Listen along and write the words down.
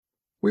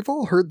We've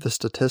all heard the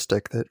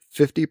statistic that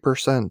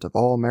 50% of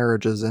all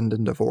marriages end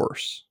in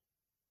divorce.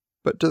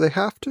 But do they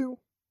have to?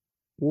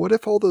 What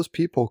if all those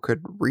people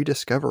could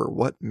rediscover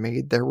what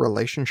made their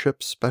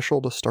relationship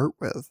special to start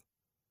with?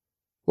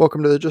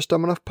 Welcome to the Just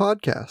Dumb Enough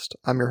podcast.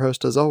 I'm your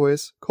host as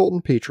always,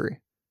 Colton Petrie.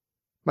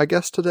 My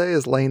guest today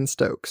is Lane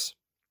Stokes.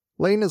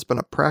 Lane has been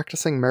a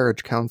practicing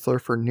marriage counselor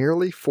for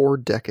nearly 4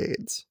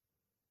 decades.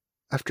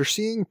 After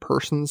seeing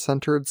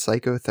person-centered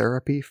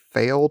psychotherapy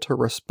fail to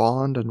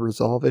respond and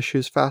resolve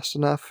issues fast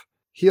enough,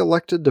 he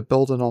elected to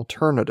build an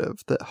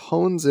alternative that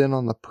hones in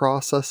on the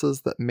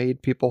processes that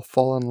made people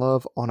fall in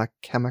love on a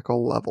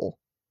chemical level.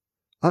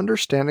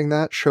 Understanding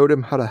that showed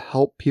him how to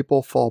help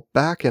people fall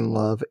back in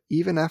love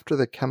even after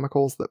the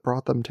chemicals that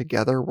brought them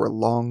together were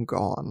long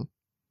gone.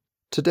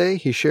 Today,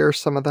 he shares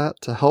some of that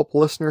to help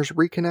listeners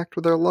reconnect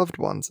with their loved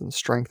ones and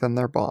strengthen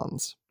their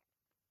bonds.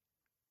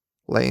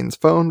 Lane's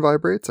phone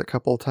vibrates a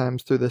couple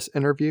times through this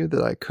interview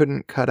that I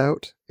couldn't cut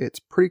out. It's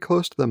pretty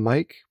close to the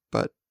mic,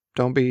 but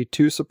don't be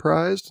too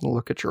surprised and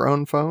look at your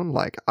own phone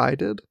like I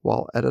did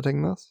while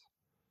editing this.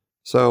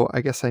 So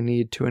I guess I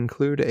need to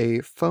include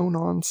a phone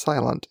on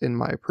silent in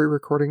my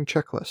pre-recording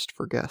checklist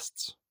for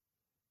guests.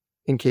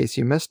 In case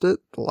you missed it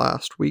the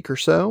last week or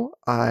so,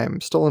 I'm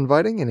still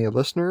inviting any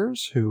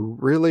listeners who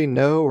really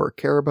know or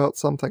care about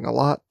something a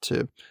lot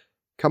to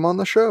come on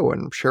the show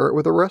and share it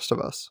with the rest of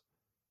us.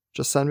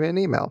 Just send me an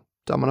email,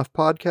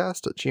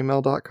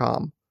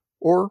 dumbenoughpodcast@gmail.com,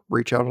 or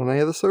reach out on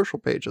any of the social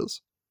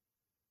pages.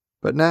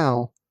 But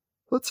now,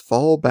 let's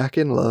fall back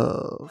in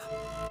love.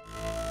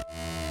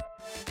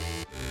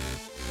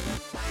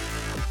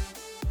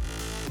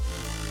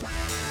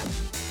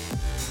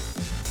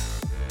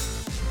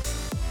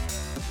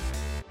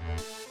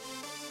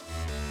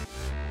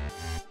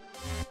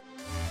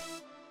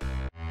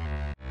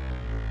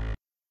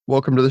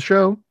 Welcome to the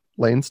show,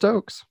 Lane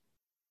Stokes.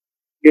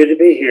 Good to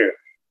be here.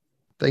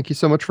 Thank you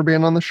so much for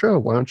being on the show.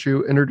 Why don't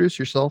you introduce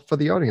yourself for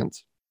the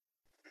audience?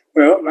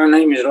 Well, my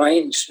name is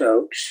Lane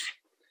Stokes.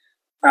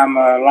 I'm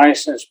a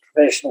licensed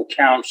professional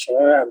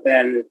counselor. I've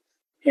been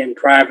in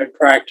private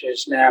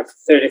practice now for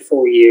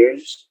 34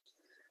 years,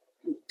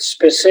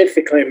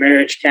 specifically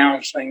marriage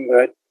counseling,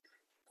 but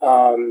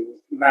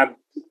my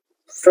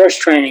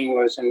first training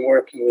was in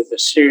working with the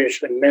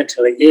seriously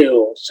mentally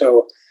ill.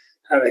 So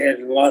I've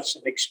had lots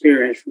of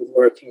experience with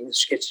working with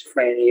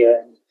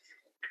schizophrenia and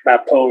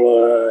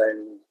bipolar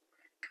and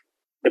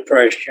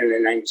depression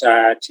and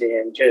anxiety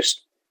and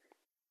just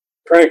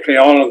practically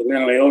all of the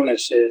mental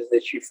illnesses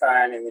that you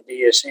find in the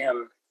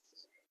DSM.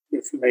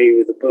 You're familiar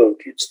with the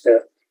book. It's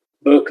the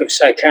book of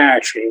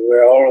psychiatry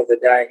where all of the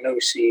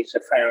diagnoses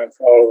are found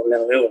for all of the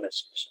mental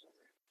illnesses.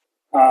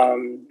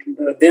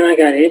 But then I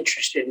got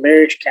interested in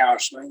marriage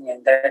counseling,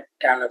 and that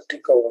kind of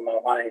took over my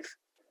life.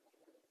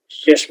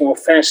 It's just more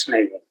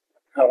fascinating.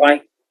 I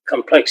like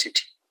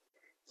complexity.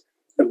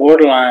 The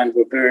borderlines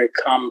were very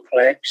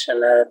complex,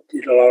 and I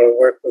did a lot of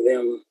work with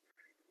them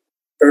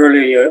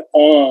earlier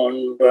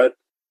on, but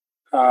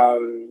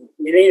you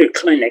need a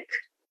clinic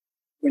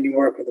when you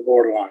work with the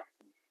borderline.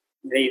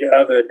 You need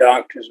other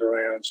doctors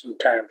around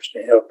sometimes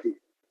to help you,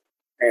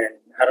 and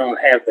I don't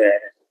have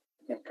that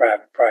in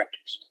private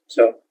practice.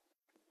 So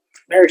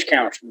marriage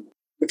counseling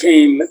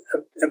became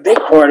a big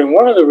part, and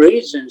one of the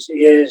reasons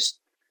is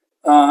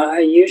I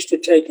used to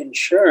take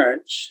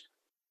insurance,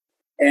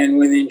 and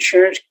when the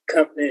insurance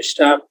companies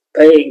stopped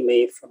paying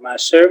me for my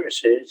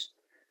services,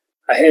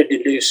 I had to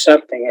do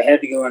something. I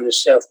had to go into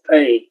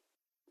self-pay.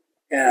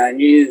 And I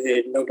knew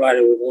that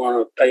nobody would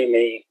want to pay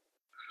me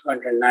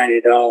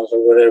 $190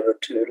 or whatever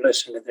to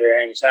listen to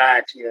their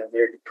anxiety or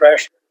their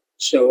depression.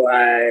 So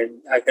I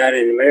got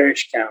into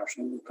marriage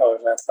counseling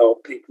because I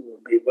thought people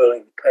would be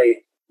willing to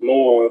pay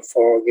more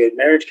for a good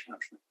marriage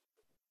counseling.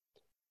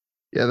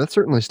 Yeah, that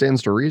certainly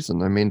stands to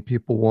reason. I mean,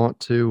 people want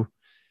to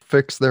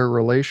fix their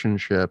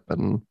relationship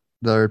and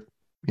they're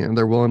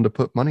willing to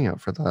put money out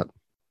for that.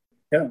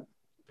 Yeah.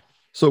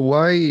 So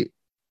why,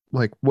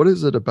 what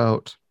is it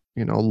about,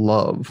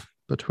 love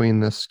between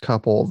this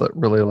couple that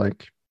really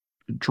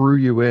drew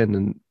you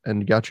in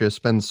and got you to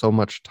spend so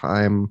much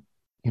time,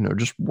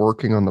 just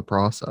working on the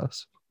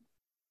process?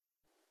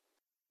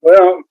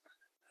 Well,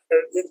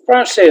 the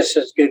process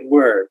is a good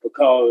word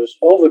because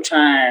over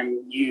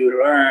time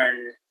you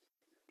learn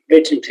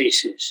bits and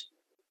pieces,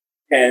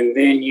 and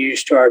then you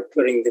start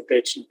putting the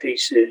bits and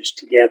pieces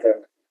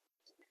together.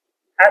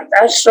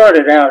 I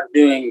started out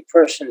doing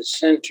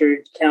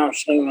person-centered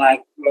counseling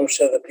like most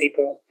other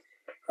people.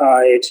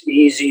 It's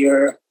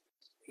easier.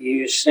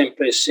 You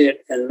simply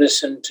sit and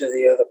listen to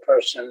the other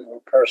person or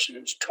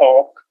persons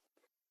talk,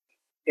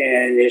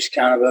 and it's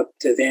kind of up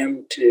to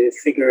them to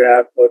figure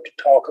out what to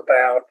talk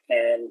about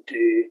and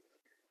to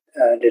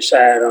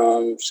decide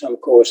on some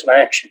course of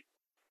action.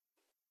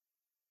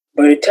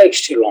 But it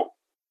takes too long,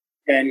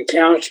 and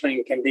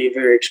counseling can be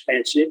very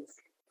expensive,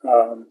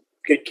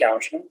 good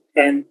counseling.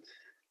 And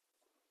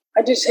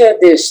I just had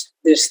this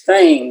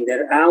thing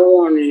that I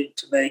wanted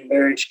to make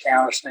marriage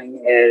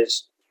counseling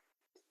as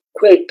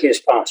quick as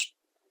possible.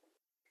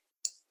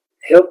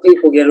 Help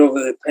people get over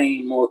the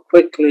pain more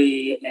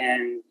quickly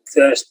and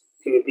thus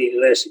it would be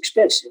less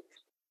expensive,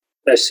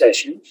 less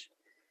sessions.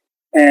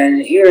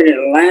 And here in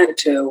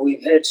Atlanta,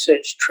 we've had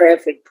such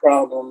traffic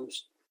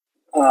problems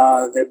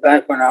that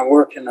back when I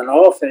worked in an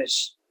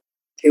office,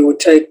 it would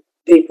take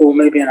people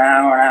maybe an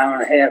hour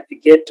and a half to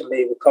get to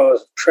me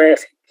because of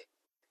traffic,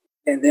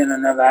 and then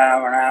another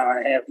hour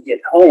and a half to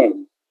get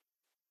home.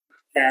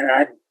 And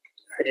I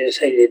just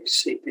hated to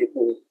see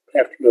people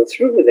have to go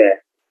through with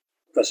that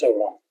for so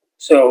long.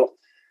 So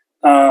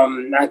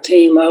I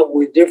came up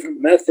with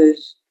different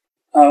methods.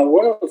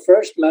 One of the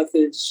first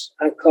methods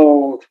I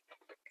called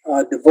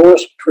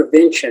divorce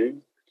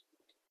prevention.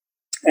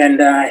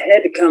 And I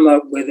had to come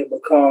up with it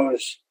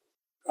because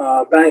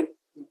by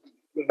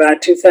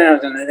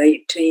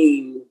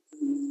 2018,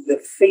 the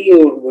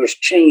field was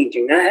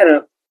changing.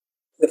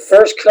 The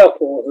first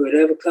couple who had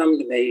ever come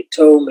to me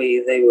told me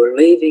they were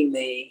leaving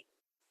me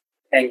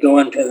and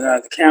going to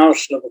another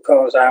counselor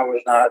because I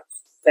was not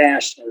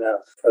fast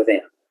enough for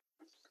them.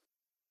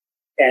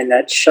 And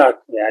that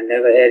shocked me. I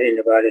never had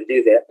anybody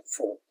do that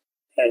before.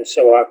 And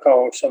so I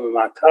called some of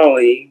my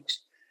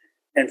colleagues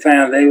and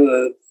found they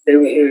were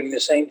hearing the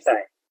same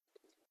thing.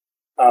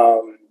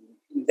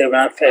 They were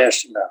not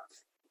fast enough.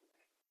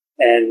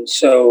 And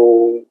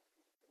so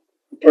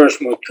the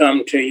person would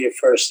come to you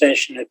for a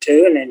session or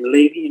two and then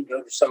leave you and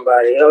go to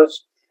somebody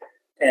else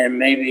and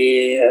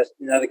maybe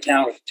another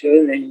counselor too,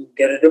 and then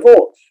get a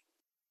divorce.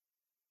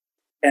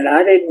 And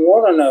I didn't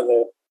want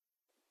another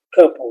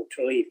couple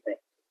to leave me.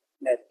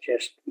 That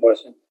just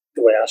wasn't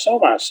the way I saw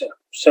myself.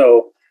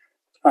 So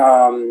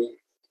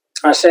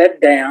I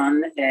sat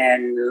down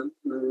and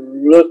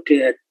looked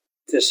at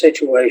the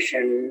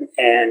situation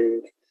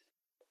and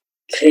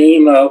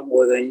came up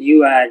with a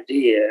new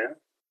idea.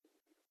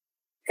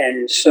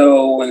 And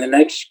so when the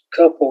next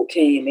couple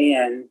came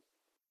in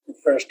the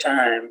first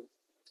time,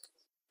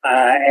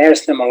 I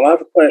asked them a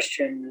lot of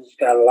questions,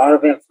 got a lot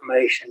of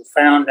information,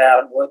 found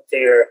out what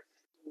the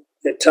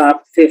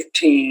top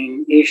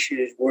 15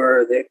 issues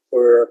were that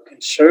were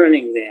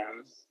concerning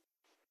them,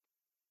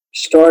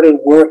 started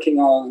working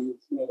on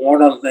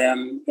one of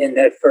them in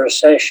that first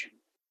session.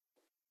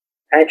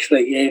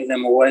 Actually gave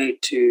them a way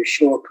to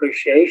show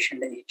appreciation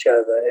to each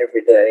other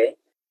every day.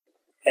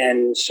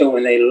 And so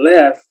when they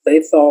left, they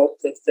thought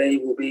that they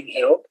were being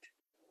helped.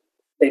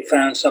 They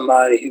found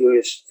somebody who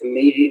was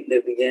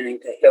immediately beginning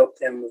to help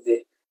them with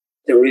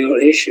the real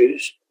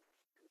issues.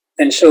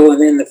 And so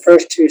within the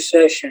first two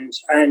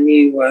sessions, I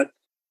knew what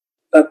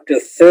up to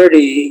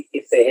 30,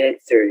 if they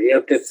had 30,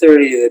 up to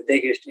 30 of the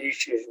biggest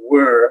issues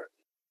were,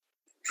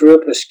 drew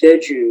up a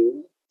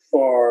schedule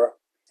for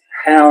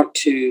how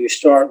to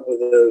start with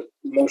the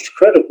most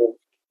critical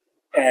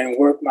and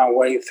work my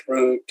way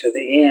through to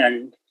the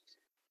end,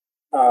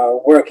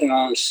 working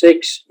on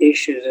 6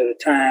 issues at a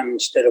time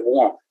instead of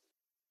one.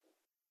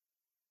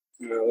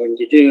 When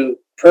you do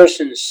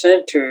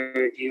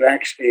person-centered, you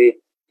actually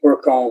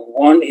work on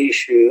one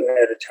issue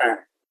at a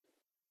time.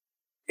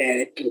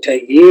 And it can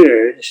take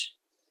years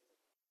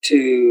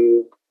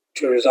to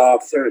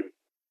resolve 30.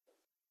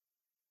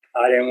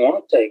 I didn't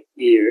want to take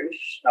years.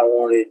 I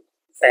wanted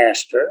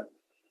faster.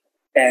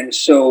 And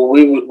so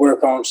we would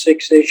work on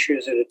 6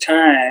 issues at a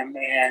time.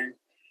 And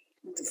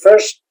the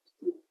first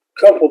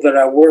couple that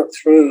I worked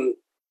through,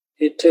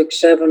 it took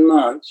 7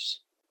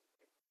 months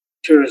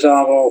to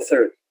resolve all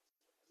 30.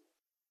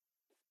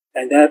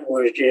 And that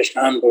was just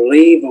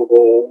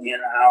unbelievable in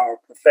our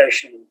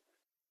profession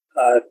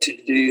to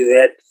do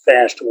that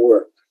fast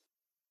work.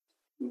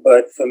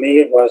 But for me,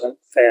 it wasn't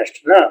fast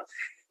enough.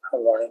 I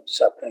wanted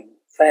something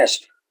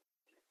faster.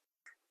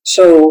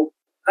 So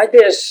I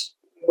guess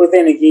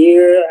within a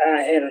year,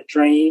 I had a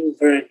dream,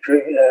 very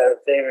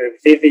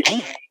vivid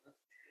dream,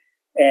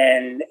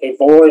 and a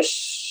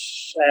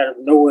voice out of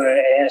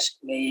nowhere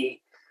asked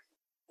me,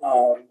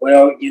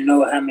 well, you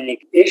know how many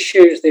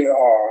issues there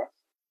are.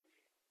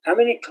 How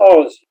many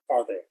causes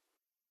are there?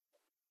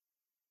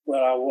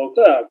 Well, I woke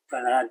up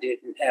and I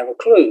didn't have a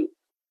clue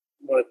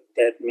what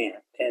that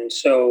meant. And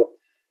so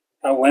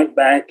I went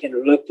back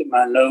and looked at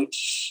my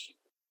notes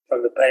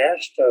from the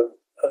past of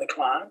other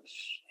clients,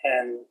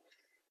 and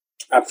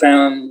I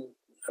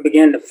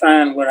began to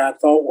find what I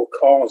thought were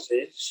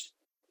causes,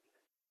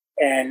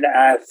 and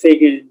I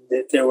figured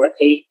that there were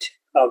 8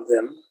 of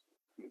them.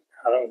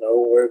 I don't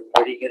know where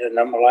do you get a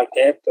number like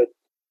that, but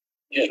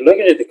just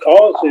looking at the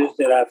causes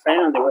that I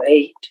found, there were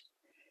 8.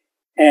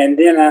 And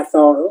then I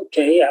thought,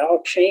 okay,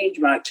 I'll change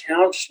my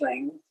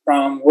counseling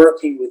from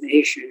working with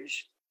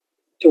issues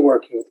to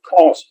working with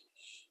causes.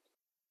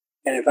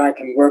 And if I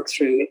can work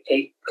through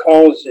 8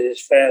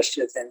 causes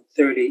faster than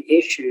 30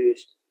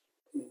 issues,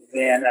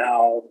 then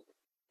I'll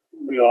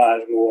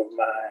realize more of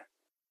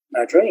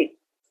my dream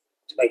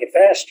to make it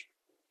faster.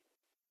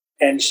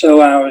 And so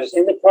I was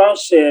in the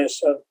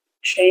process of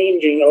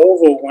changing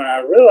over when I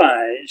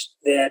realized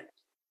that,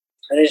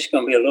 and this is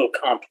going to be a little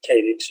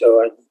complicated,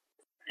 so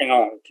hang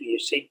on to your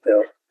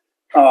seatbelt.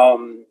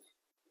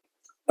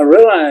 I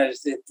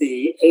realized that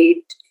the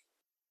 8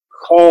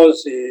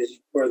 causes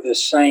were the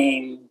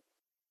same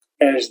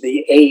as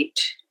the 8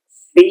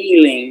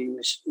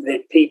 feelings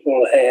that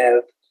people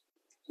have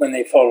when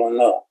they fall in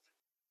love.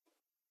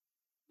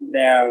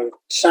 Now,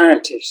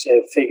 scientists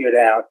have figured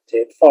out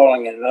that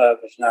falling in love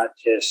is not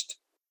just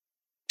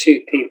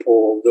two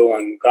people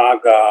going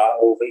gaga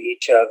over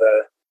each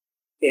other.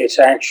 It's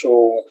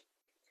actual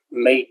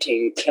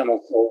mating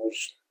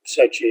chemicals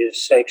such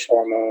as sex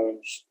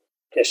hormones,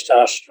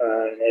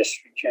 testosterone,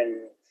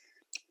 estrogen,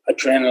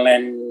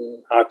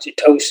 adrenaline,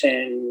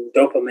 oxytocin,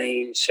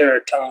 dopamine,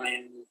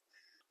 serotonin,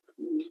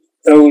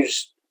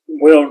 those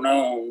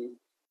well-known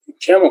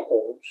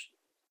chemicals,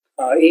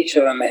 each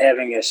of them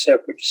having a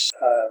separate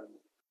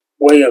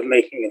way of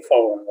making you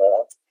fall in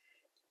love.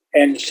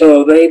 And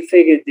so they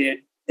figured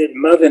that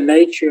Mother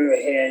Nature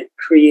had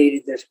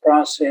created this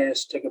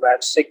process, took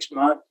about 6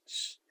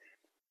 months.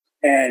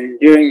 And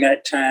during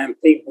that time,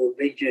 people would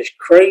be just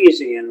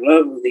crazy in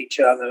love with each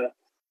other,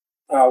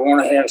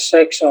 want to have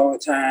sex all the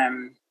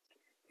time.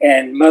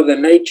 And Mother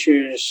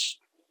Nature's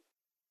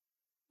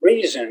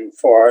reason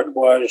for it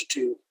was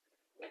to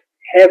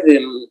have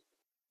them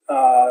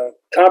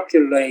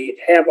copulate,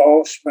 have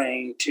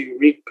offspring to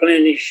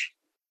replenish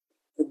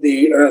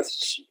the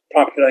Earth's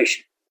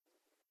population.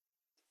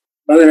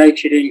 Mother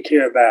Nature didn't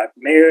care about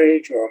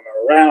marriage or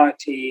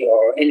morality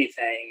or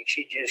anything.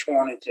 She just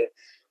wanted to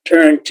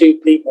turn two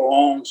people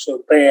on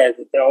so bad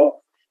that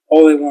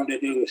all they wanted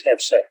to do was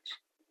have sex.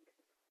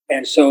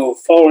 And so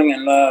falling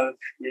in love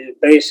is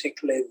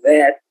basically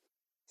that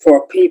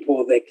for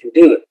people that can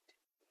do it.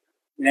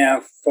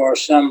 Now, for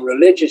some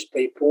religious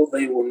people,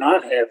 they will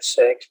not have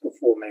sex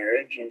before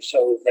marriage, and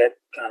so that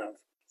kind of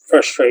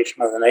frustrates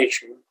Mother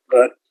Nature.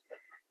 But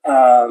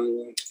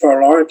for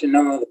a large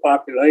number of the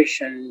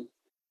population,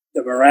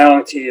 the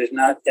morality is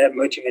not that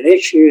much of an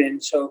issue,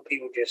 and so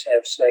people just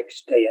have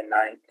sex day and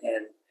night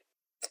and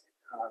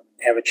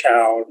have a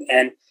child.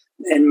 And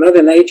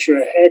Mother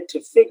Nature had to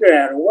figure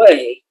out a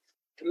way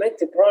to make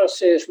the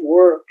process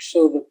work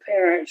so the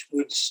parents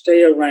would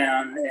stay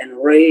around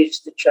and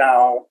raise the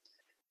child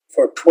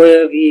for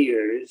 12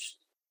 years,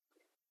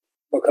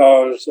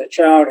 because the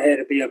child had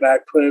to be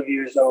about 12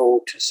 years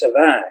old to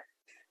survive.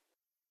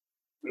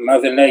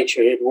 Mother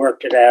Nature had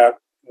worked it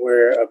out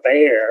where a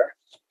bear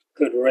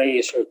could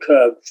raise her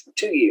cubs for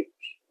 2 years,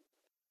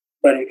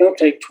 but it's going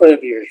to take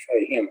 12 years for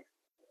a human.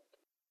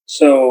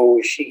 So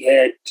she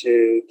had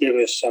to give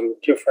us some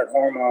different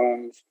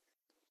hormones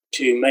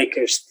to make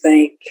us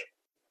think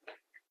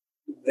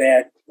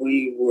that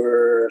we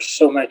were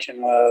so much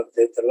in love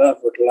that the love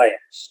would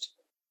last.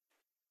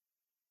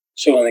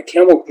 So when the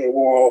chemicals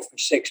wore off for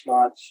 6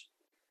 months,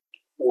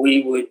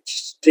 we would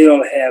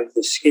still have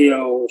the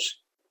skills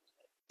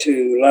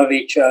to love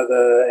each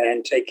other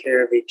and take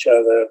care of each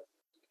other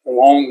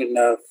long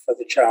enough for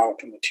the child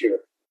to mature.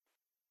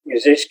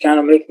 Is this kind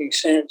of making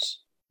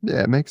sense?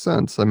 Yeah, it makes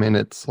sense. I mean,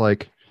 it's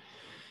like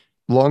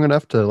long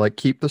enough to like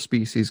keep the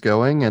species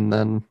going, and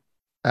then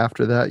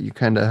after that, you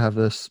kind of have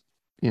this,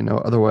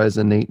 otherwise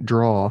innate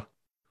draw.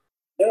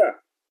 Yeah.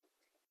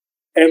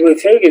 And we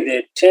figured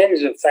that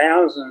tens of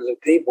thousands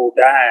of people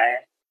die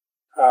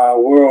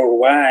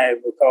worldwide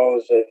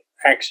because of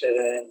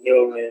accident,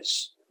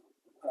 illness,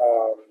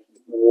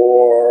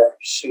 war,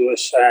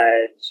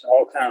 suicides,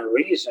 all kinds of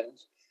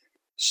reasons.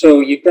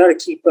 So you've got to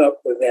keep up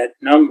with that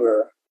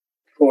number.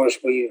 Of course,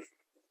 we've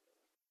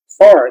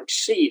far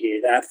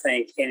exceeded, I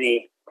think,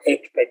 any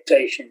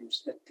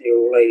expectations that the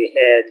old lady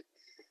had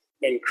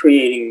in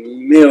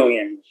creating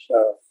millions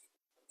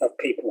of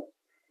people.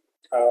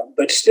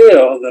 But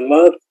still, the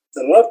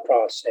love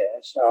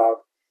process,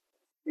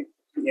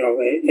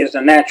 is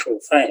a natural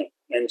thing,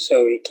 and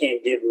so you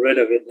can't get rid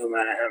of it no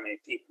matter how many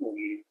people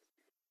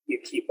you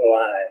keep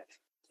alive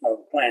on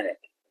the planet.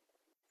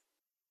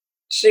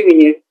 See,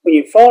 when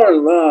you fall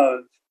in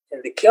love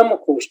and the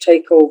chemicals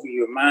take over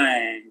your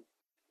mind,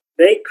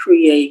 they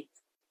create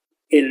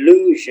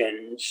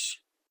illusions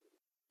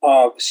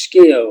of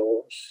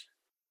skills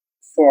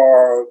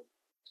for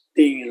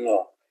being in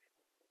love.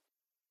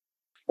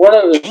 One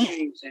of the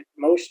things that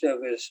most of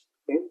us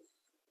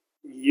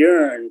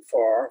yearn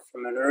for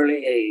from an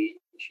early age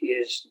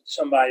is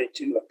somebody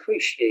to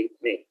appreciate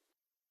me.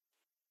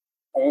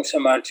 I want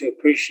somebody to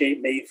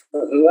appreciate me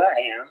for who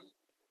I am,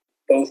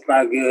 both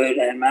my good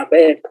and my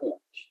bad points.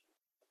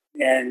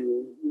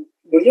 And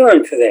we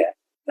yearn for that.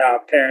 Our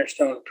parents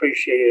don't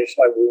appreciate us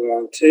like we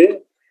want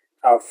to.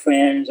 Our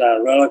friends,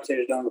 our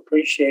relatives don't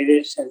appreciate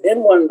us. And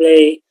then one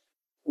day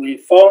we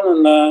fall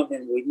in love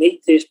and we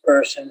meet this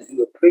person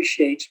who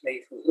appreciates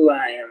me for who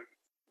I am,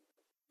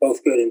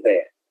 both good and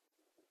bad.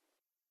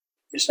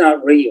 It's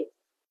not real.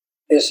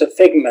 It's a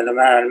figment of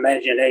my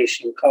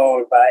imagination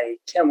caused by a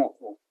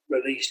chemical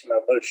released in my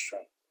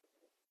bloodstream.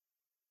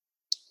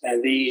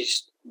 And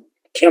these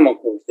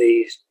chemicals,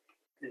 these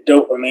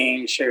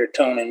dopamine,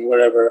 serotonin,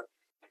 whatever,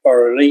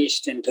 are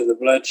released into the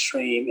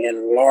bloodstream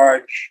in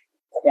large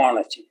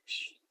quantities.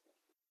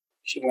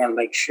 She wanted to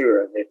make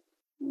sure that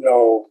we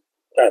all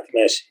got the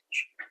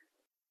message.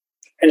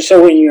 And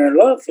so when you're in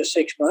love for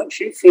 6 months,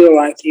 you feel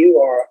like you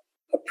are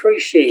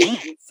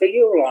appreciated. You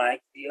feel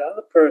like the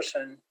other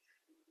person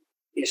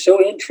is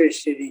so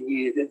interested in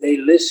you that they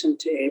listen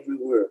to every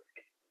word.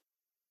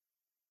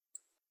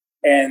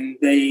 And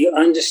they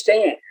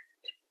understand.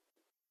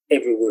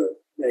 every word.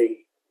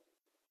 They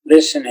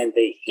listen and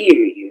they hear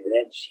you.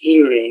 That's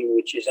hearing,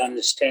 which is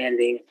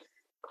understanding.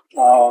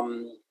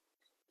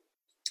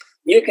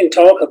 You can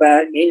talk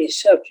about any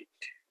subject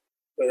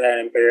without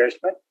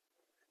embarrassment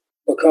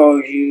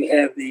because you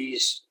have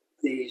these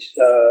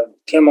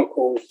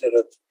chemicals that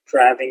are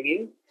driving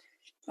you.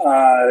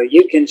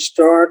 You can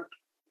start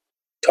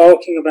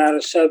talking about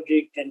a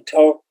subject and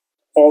talk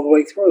all the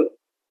way through it.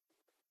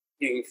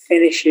 You can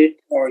finish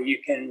it or you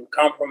can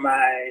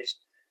compromise,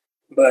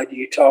 but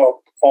you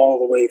talk all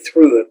the way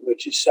through it,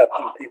 which is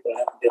something people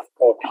have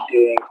difficulty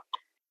doing.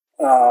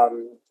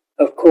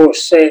 Of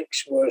course,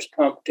 sex was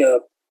pumped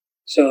up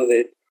so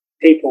that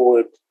people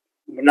would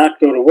not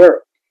go to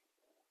work.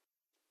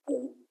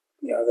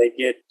 They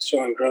get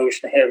so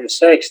engrossed in having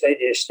sex, they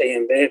just stay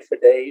in bed for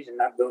days and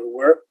not go to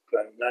work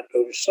and not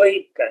go to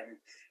sleep and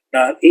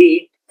not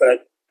eat.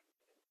 But,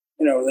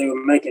 they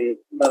were making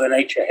Mother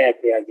Nature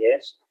happy, I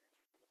guess.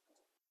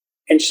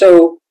 And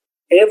so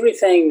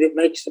everything that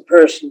makes the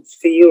person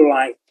feel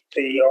like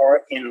they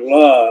are in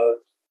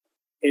love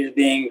is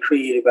being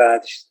created by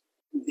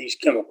these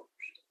chemicals.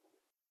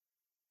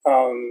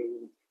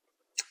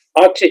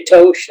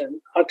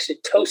 Oxytocin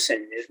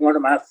is one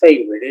of my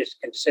favorite. It's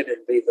considered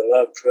to be the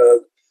love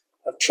drug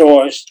of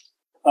choice.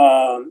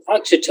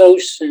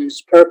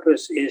 Oxytocin's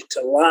purpose is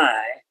to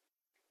lie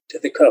to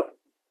the couple.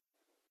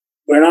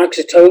 When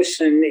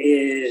oxytocin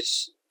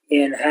is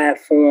in high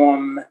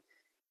form,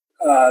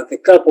 the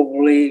couple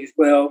believes,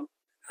 well,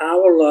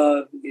 our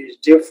love is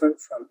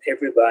different from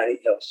everybody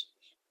else's.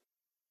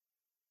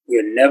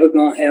 We're never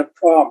going to have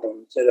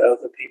problems that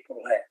other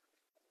people have.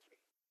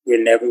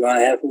 We're never going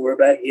to have to worry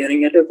about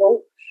getting a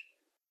divorce.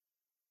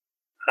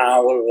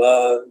 Our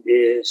love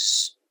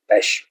is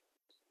special.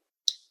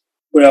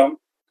 Well,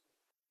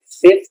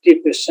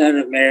 50%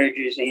 of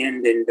marriages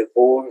end in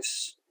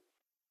divorce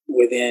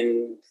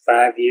within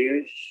 5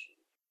 years.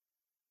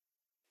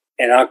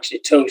 And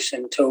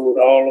oxytocin told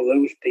all of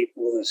those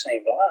people the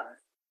same lie.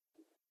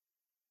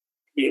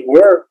 It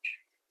worked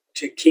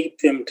to keep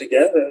them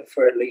together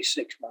for at least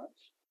 6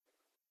 months.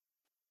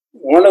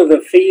 One of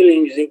the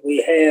feelings that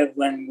we have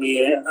when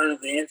we are under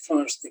the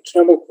influence of the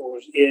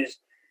chemicals is,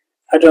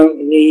 I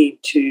don't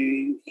need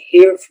to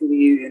hear from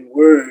you in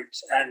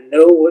words. I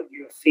know what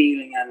you're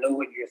feeling. I know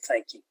what you're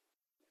thinking.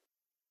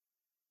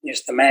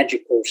 It's the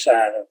magical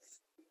side of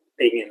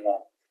being in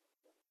love.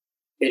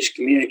 It's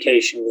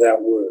communication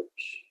without words.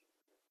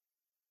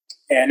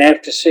 And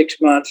after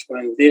 6 months,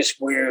 when this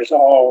wears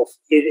off,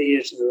 it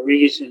is the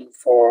reason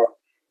for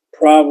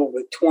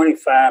probably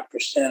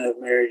 25% of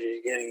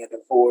marriages getting a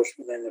divorce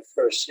within the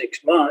first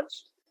 6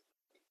 months,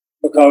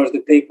 because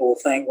the people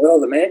think, well,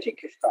 the magic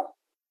is gone.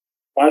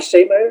 Why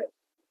stay married?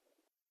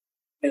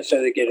 And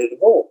so they get a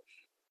divorce.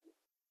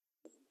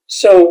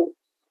 So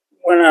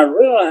when I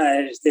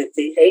realized that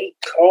the 8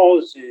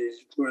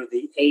 causes were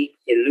the 8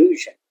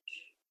 illusions,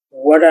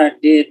 what I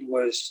did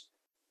was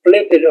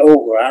flip it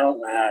over. I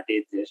don't know how I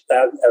did this, but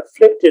I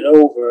flipped it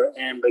over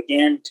and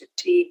began to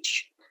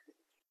teach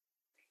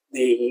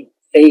the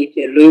 8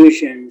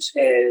 illusions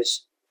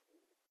as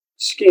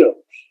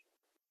skills.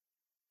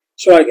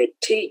 So I could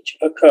teach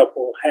a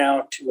couple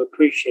how to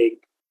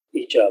appreciate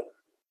each other.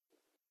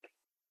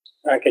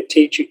 I could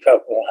teach a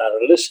couple how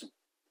to listen,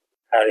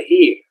 how to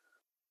hear,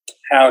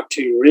 how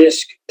to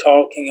risk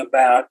talking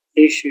about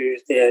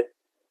issues that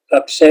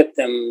upset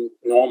them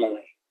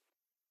normally.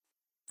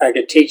 I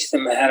could teach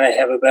them how to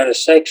have a better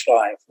sex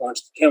life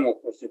once the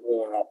chemicals are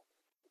worn off.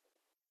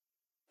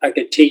 I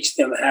could teach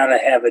them how to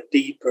have a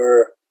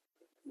deeper,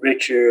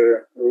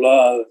 richer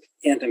love,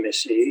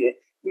 intimacy.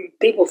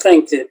 People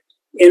think that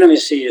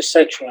intimacy is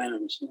sexual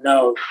intimacy.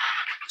 No,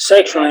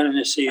 sexual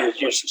intimacy is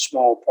just a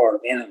small part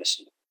of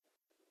intimacy.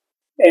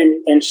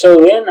 And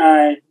so then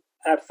I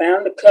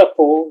found a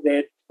couple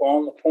that were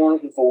on the point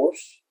of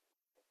divorce,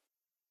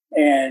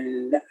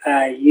 and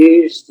I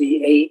used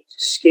the 8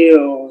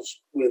 skills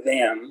with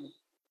them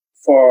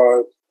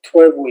for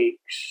 12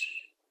 weeks,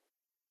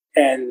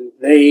 and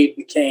they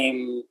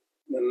became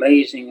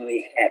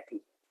amazingly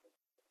happy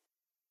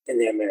in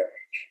their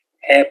marriage,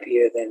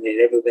 happier than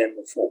they'd ever been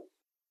before.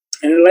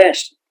 And it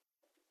lasted.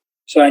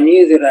 So I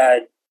knew that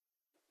I'd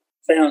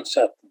found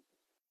something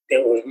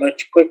that was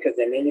much quicker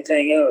than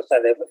anything else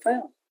I'd ever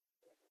found.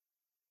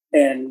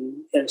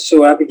 And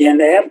so I began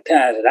to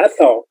advertise it. I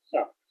thought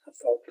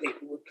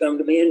people would come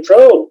to me in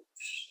droves.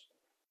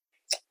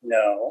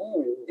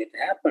 No, it didn't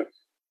happen.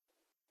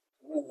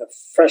 One of the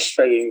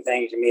frustrating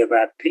things to me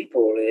about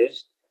people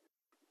is,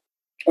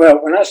 well,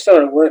 when I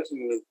started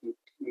working with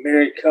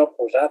married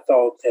couples, I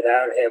thought that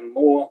I would have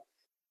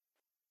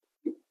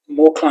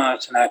more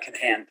clients than I can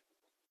handle,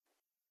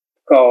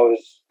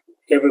 because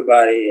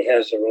everybody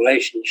has a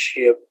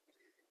relationship.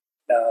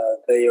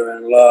 They are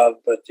in love,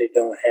 but they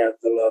don't have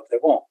the love they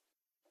want.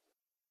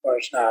 Or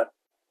it's not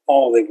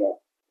all they want.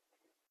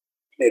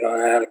 They don't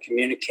know how to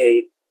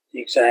communicate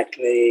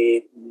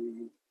exactly.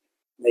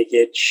 They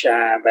get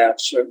shy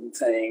about certain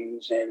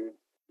things, and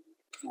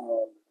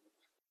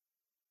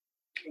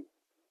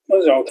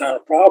those are all kind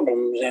of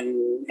problems.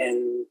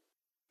 And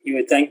You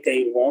would think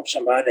they'd want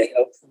somebody to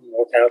help them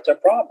work out their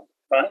problem,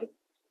 right?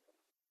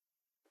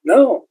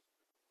 No.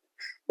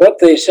 What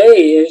they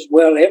say is,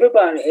 well,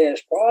 everybody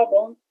has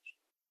problems,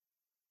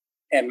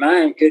 and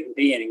mine couldn't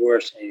be any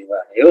worse than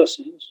anybody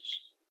else's.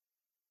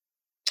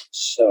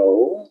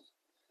 So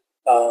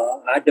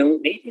I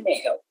don't need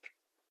any help.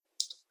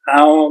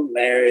 Our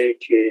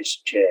marriage is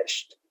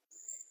just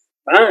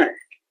fine.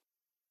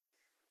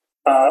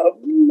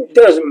 It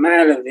doesn't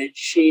matter that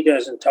she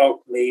doesn't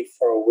talk to me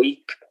for a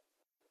week.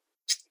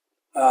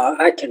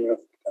 I can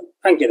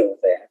get over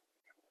that.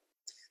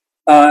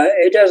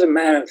 It doesn't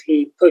matter if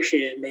he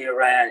pushes me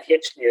around,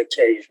 hits me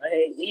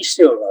occasionally. He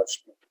still loves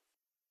me.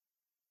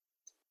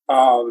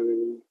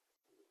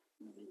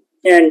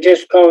 And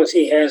just because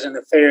he has an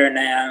affair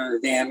now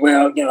and then,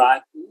 well,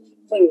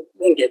 we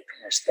can get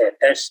past that.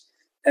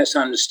 That's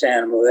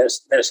understandable.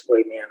 That's the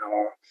way men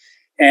are.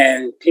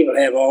 And people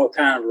have all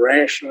kinds of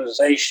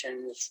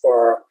rationalizations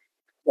for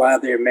why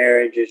their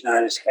marriage is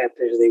not as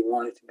happy as they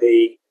want it to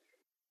be.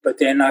 But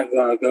they're not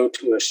going to go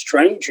to a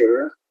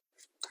stranger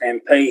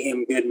and pay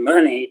him good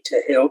money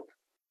to help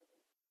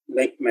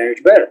make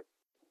marriage better.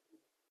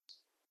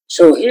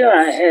 So here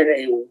I had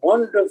a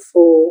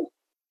wonderful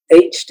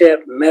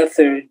 8-step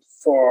method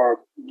for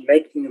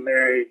making a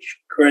marriage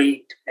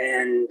great,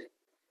 and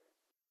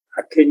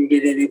I couldn't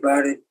get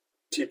anybody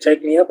to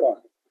take me up on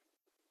it.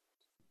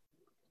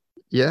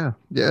 Yeah,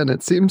 and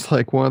it seems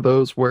like one of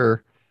those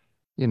where,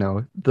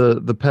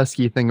 the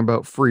pesky thing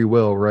about free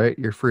will, right?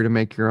 You're free to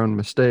make your own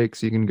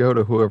mistakes. You can go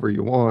to whoever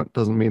you want.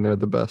 Doesn't mean they're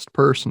the best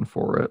person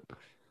for it.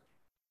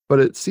 But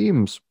it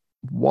seems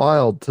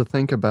wild to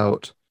think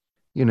about,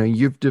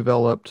 you've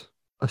developed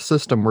a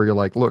system where you're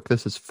like, look,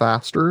 this is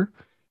faster,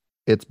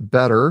 it's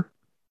better,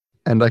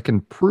 and I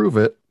can prove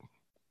it.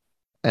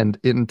 And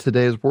in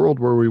today's world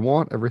where we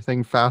want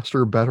everything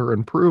faster, better,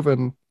 and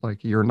proven,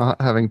 like you're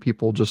not having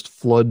people just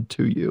flood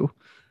to you.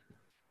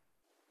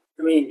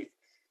 I mean,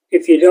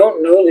 if you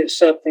don't know that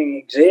something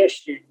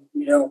exists, you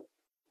don't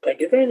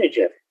take advantage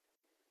of it.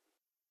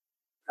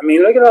 I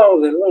mean, look at all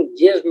the little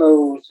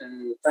gizmos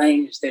and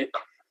things that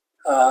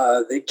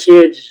the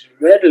kids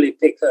readily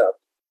pick up.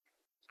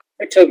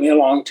 It took me a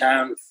long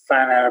time to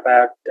find out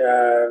about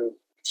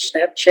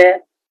Snapchat.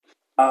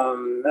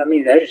 I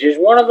mean, that's just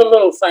one of the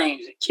little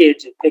things that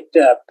kids have picked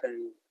up,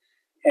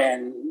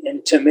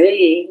 and to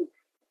me,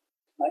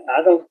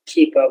 I don't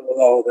keep up with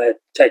all that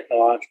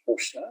technological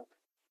stuff.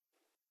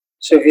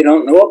 So if you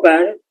don't know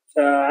about it,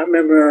 I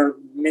remember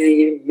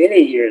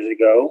many years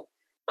ago,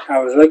 I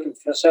was looking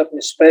for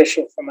something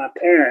special for my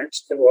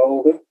parents that were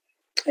older,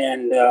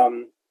 and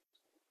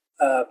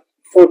a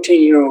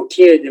 14-year-old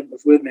kid that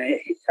was with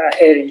me, I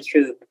had him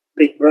through the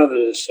Big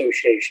Brothers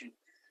Association.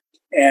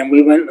 And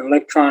we went to an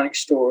electronics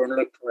store and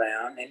looked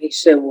around. And he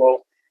said,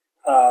 well,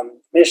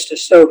 Mr.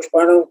 Stokes,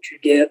 why don't you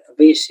get a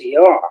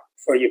VCR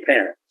for your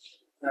parents?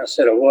 And I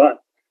said, a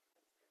what?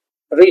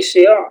 A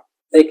VCR.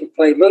 They can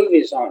play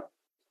movies on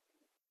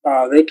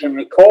it. They can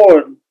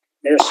record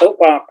their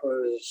soap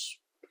operas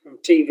from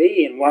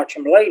TV and watch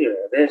them later.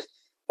 There's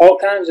all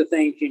kinds of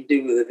things you can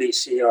do with a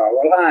VCR.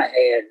 Well, I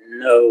had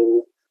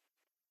no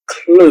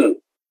clue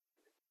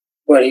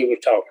what he was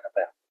talking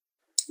about.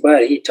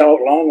 But he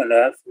talked long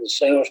enough, and the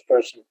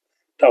salesperson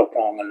talked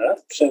long enough,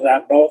 so that I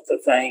bought the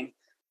thing,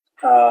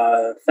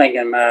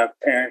 thinking my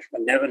parents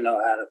would never know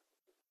how to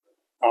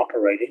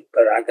operate it,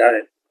 but I got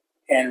it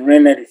and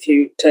rented a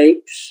few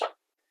tapes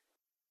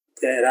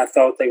that I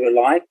thought they would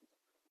like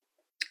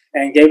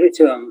and gave it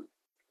to them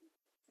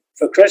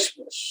for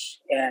Christmas.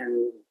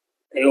 And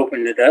they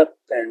opened it up,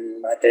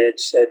 and my dad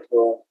said,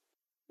 well,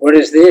 what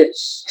is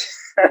this?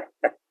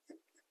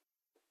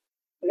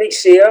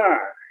 VCR.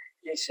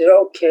 He said,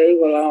 okay,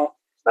 well,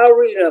 I'll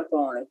read up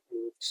on it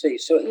and see.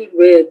 So he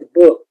read the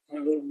book, a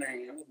little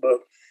manual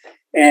book.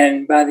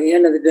 And by the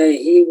end of the day,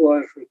 he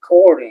was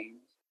recording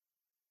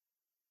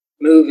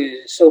movies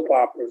and soap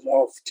operas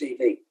off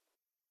TV.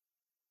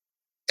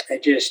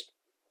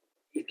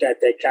 He got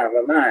that kind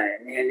of a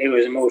mind. And it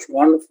was the most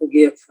wonderful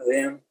gift for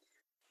them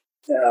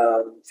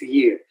for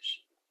years.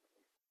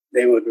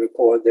 They would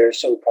record their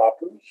soap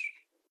operas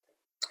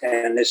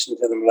and listen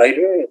to them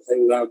later. If they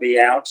were going to be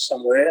out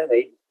somewhere,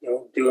 they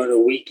do it a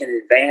week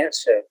in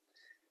advance.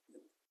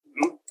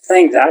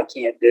 Things I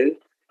can't do.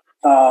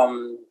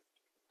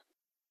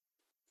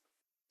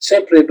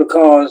 Simply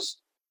because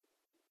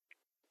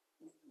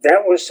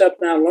that was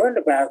something I learned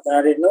about that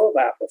I didn't know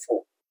about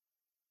before.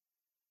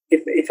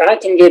 If I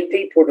can get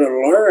people to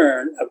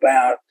learn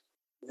about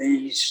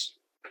these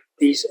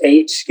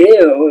 8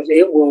 skills,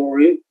 it will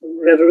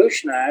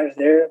revolutionize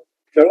their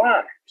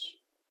lives.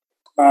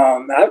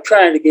 I've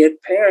tried to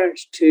get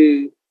parents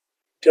to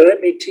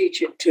let me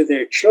teach it to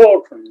their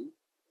children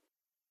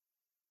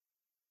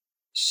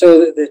so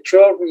that the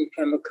children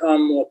can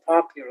become more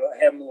popular,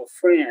 have more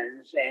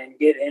friends, and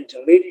get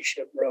into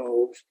leadership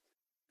roles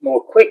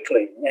more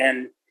quickly.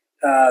 And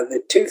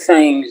the 2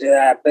 things that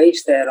I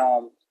base that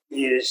on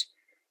is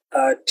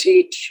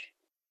teach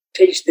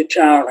the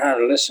child how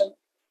to listen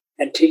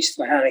and teach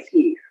them how to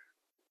hear.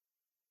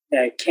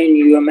 Now, can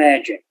you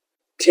imagine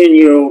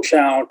 10-year-old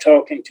child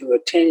talking to a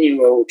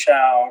 10-year-old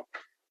child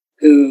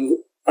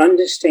who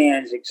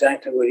understands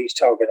exactly what he's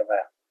talking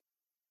about.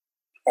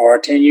 Or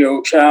a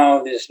 10-year-old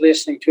child is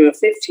listening to a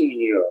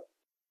 15-year-old,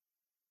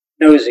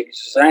 knows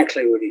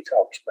exactly what he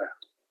talks about.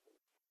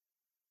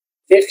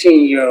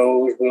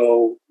 15-year-olds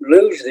will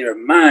lose their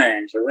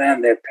minds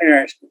around their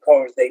parents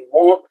because they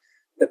want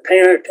the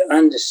parent to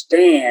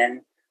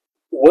understand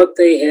what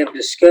they have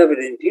discovered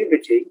in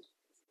puberty.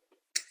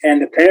 And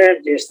the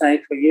parent just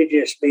thinks, well, you're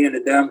just being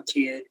a dumb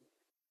kid.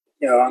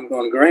 I'm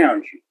going to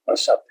ground you or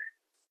something.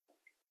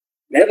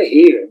 Never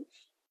hears,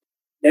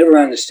 never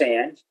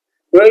understands.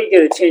 Well, you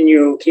get a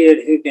 10-year-old kid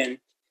who can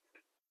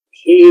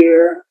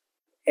hear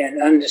and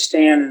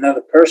understand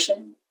another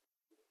person.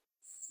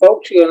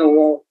 Folks are going to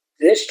want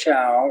this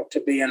child to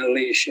be in a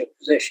leadership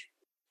position.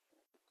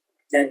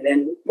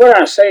 And what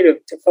I say to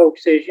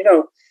folks is,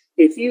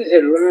 if you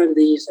had learned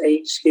these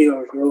 8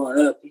 skills growing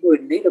up, you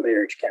wouldn't need a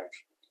marriage counselor.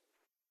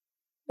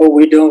 But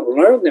we don't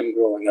learn them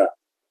growing up.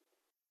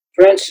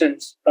 For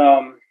instance,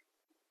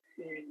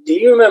 do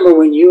you remember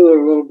when you were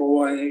a little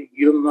boy,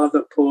 your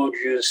mother pulled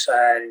you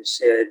aside and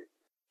said,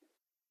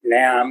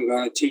 now I'm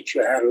going to teach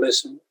you how to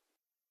listen?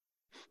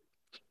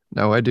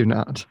 No, I do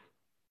not.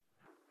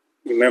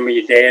 You remember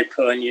your dad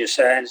pulling you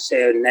aside and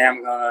said, now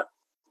I'm going to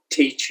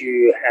teach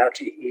you how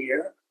to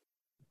hear?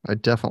 I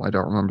definitely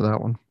don't remember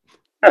that one.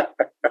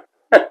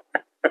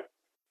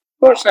 Of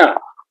course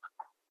not.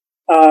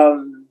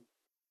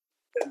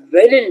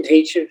 They didn't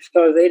teach it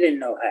because they didn't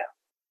know how.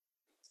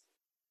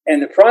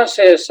 And the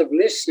process of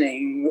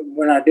listening,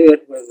 when I do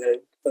it with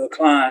a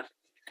client,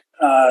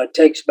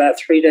 takes about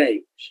 3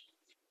 days.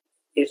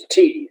 It's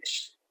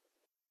tedious.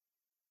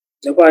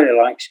 Nobody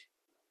likes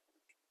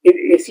it.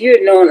 If you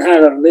had known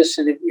how to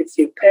listen, if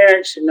your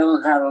parents had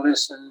known how to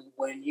listen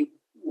when you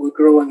were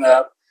growing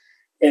up,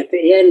 at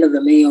the end of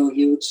the meal,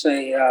 you would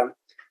say,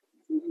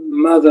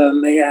 Mother,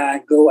 may I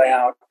go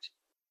out?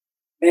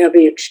 May I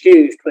be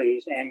excused,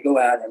 please, and go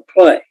out and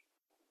play?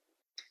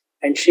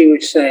 And she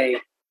would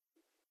say,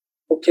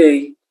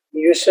 okay,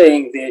 you're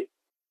saying that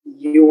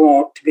you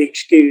want to be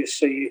excused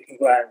so you can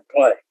go out and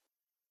play.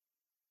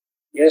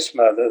 Yes,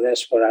 Mother,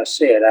 that's what I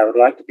said. I would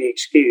like to be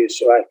excused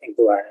so I can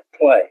go out and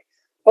play.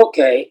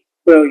 Okay,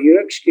 well,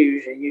 you're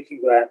excused and you can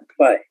go out and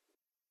play.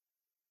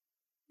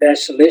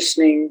 That's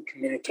listening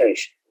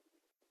communication.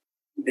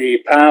 The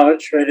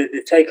pilot's ready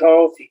to take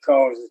off. He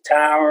calls the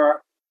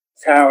tower.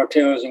 The tower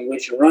tells him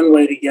which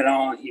runway to get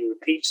on. He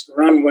repeats the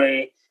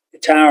runway. The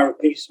tower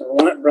repeats the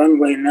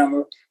runway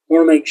number. We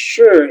want to make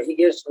sure he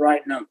gets the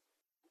right number.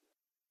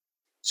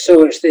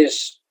 So it's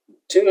this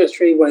 2 or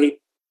 3 way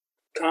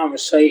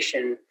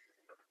conversation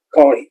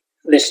called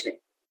listening.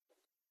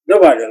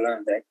 Nobody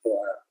learned that growing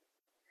up.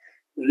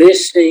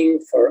 Listening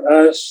for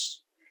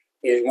us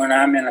is when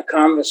I'm in a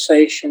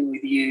conversation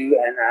with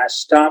you and I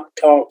stop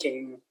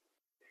talking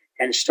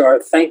and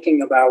start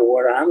thinking about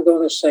what I'm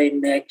going to say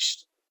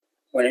next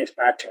when it's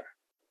my turn.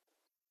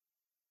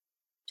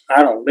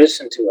 I don't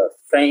listen to a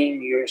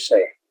thing you're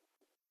saying.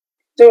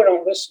 So I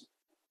don't listen.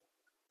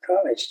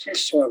 God, it's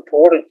just so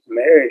important in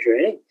marriage or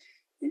anything.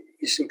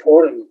 It's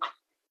important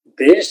in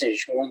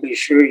business. You want to be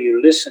sure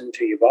you listen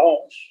to your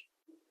boss.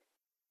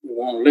 You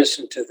want to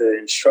listen to the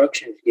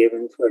instructions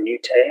given for a new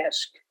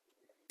task.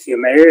 If you're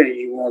married,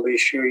 you want to be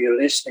sure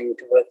you're listening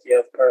to what the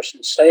other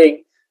person's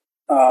saying.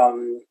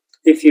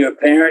 If you're a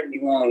parent,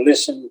 you want to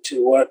listen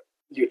to what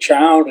your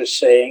child is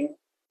saying.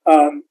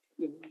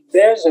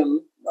 There's a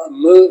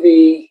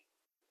movie,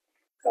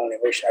 I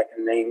wish I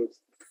could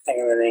think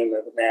of the name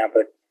of it now,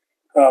 but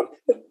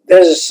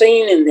there's a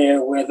scene in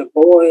there where the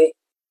boy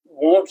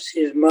wants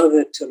his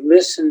mother to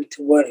listen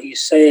to what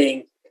he's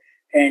saying,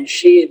 and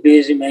she's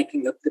busy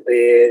making up the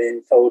bed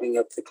and folding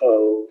up the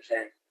clothes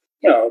and,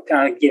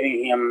 kind of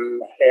giving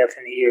him half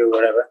an ear or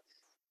whatever.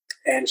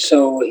 And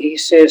so he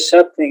says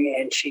something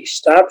and she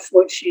stops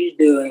what she's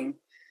doing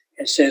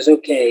and says,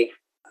 okay,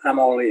 I'm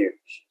all ears.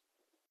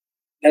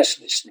 That's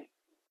listening.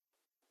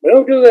 We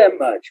don't do that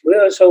much.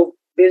 We're so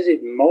busy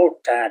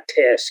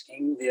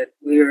multitasking that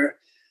we're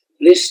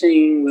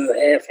listening with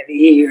half an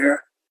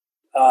ear.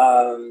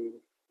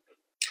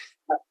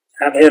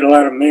 I've had a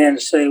lot of men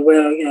say,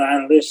 well,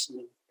 I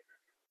listen.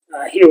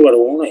 I hear what I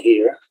want to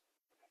hear.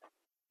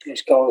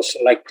 It's called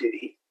selective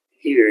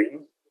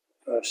hearing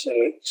or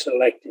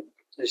selective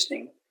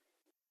listening.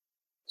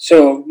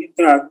 So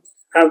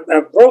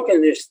I've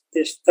broken this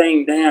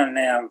thing down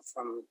now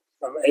from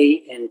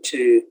 8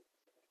 into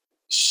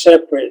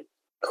separate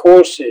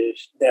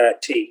courses that I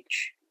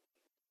teach.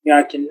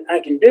 I can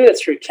do it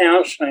through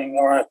counseling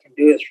or I can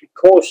do it through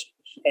courses.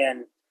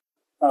 And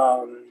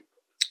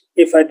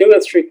if I do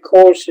it through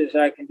courses,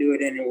 I can do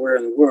it anywhere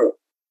in the world.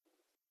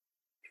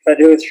 If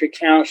I do it through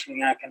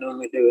counseling, I can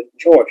only do it in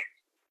Georgia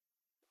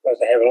because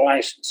I have a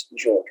license in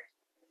Georgia.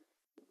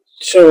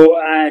 So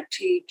I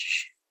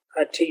teach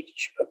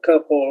a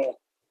couple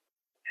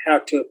how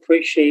to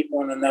appreciate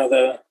one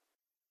another,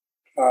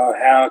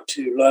 how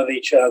to love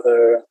each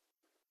other,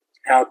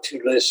 how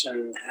to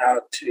listen,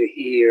 how to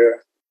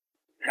hear,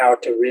 how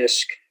to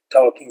risk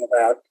talking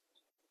about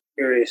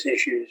various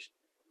issues.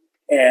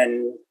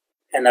 and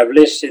I've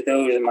listed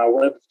those in my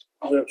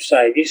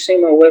website. Have you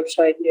seen my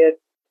website yet?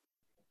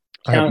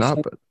 I have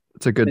not, but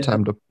it's a good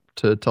time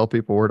to tell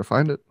people where to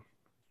find it.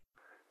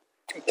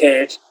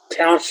 Okay, it's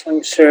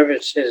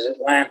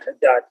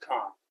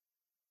counselingservicesatlanta.com.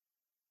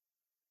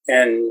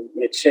 And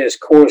it says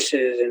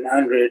courses, and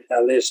under it,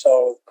 I list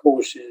all the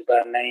courses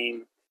by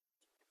name,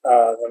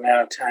 the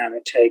amount of time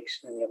it takes,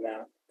 and the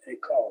amount it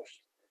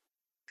costs.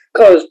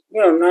 Because,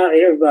 not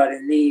everybody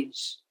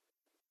needs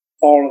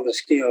all of the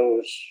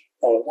skills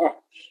all at once.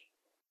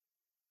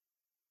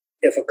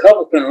 If a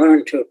couple can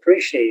learn to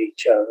appreciate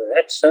each other,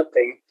 that's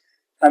something.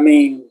 I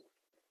mean,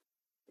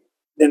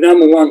 the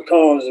number one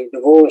cause of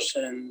divorce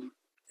in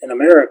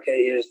America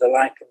is the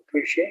lack of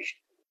appreciation.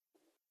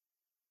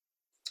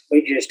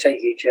 We just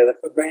take each other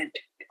for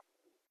granted.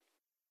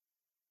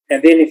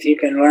 And then if you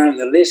can learn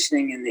the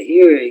listening and the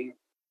hearing,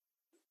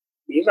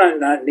 you might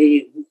not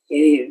need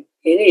any of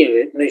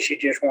it unless you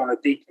just want to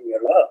deepen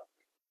your love.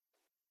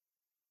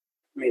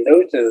 I mean,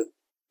 those are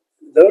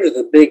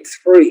the big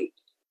three: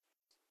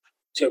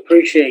 to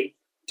appreciate,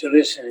 to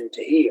listen, and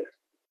to hear.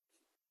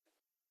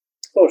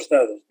 Of course, the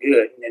other's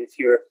good. And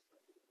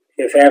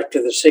if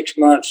after the 6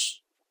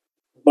 months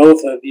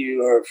both of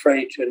you are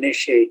afraid to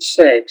initiate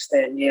sex,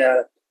 then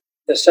yeah,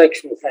 the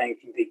sexual thing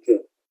can be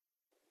good.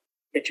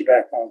 Get you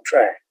back on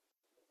track.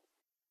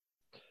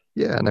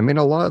 Yeah, and I mean,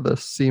 a lot of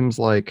this seems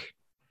like,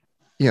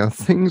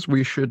 things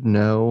we should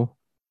know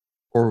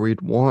or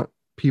we'd want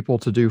people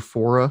to do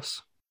for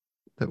us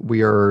that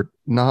we are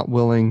not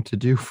willing to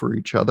do for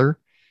each other.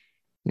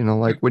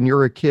 Like when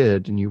you're a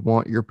kid and you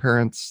want your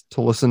parents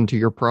to listen to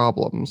your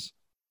problems,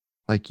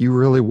 like you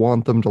really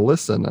want them to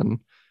listen. And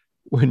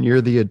when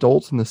you're the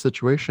adult in the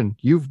situation,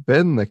 you've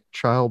been the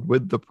child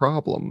with the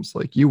problems.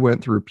 Like you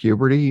went through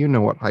puberty, you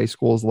know what high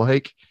school is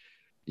like.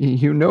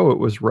 You know it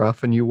was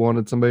rough and you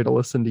wanted somebody to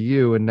listen to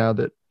you. And now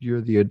that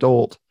you're the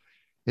adult,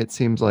 it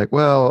seems like,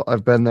 well,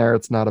 I've been there.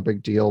 It's not a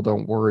big deal.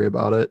 Don't worry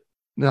about it.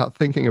 Not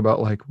thinking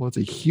about like, well, it's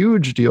a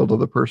huge deal to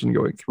the person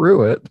going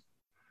through it.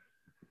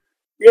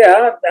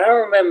 Yeah, I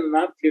remember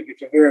my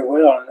puberty very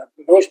well. And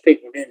most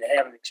people didn't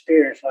have an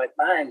experience like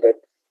mine,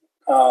 but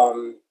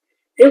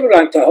it was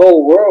like the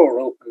whole world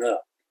opened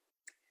up.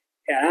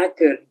 And I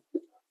could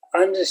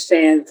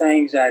understand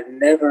things I'd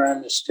never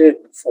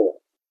understood before.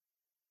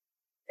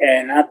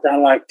 And I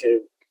like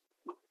to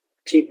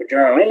keep a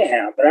journal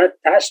anyhow, but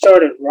I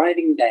started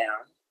writing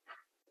down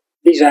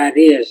these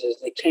ideas as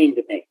they came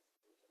to me.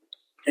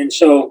 And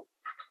so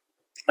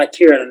I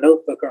carried a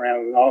notebook around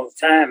with me all the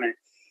time. And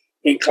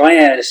in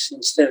class,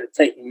 instead of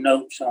taking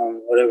notes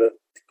on whatever the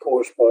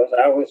course was,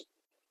 I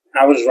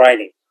was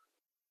writing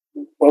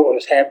what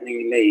was happening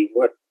to me,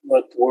 what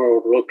the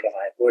world looked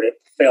like, what it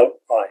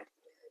felt like.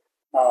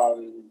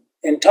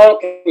 And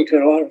talking to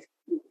a lot of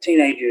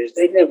teenagers,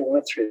 they never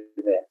went through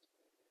that.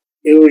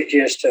 It was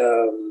just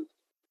a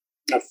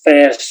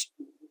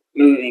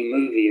fast-moving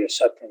movie or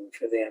something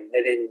for them.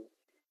 They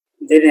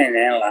didn't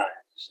analyze.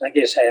 I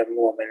guess I have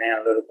more of an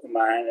analytical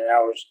mind, and I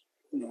was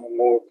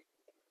more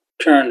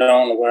turned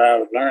on to what I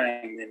was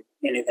learning than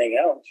anything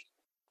else.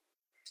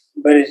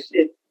 But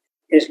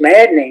it's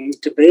maddening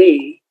to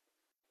be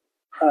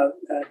a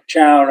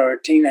child or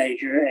a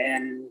teenager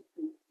and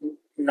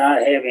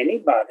not have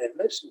anybody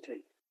listen to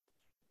you.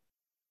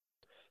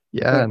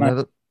 Yeah,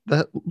 and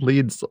that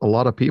leads a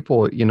lot of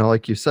people,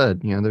 like you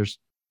said, there's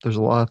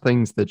a lot of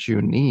things that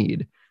you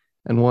need.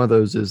 And one of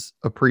those is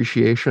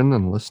appreciation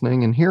and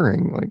listening and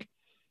hearing. Like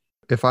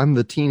if I'm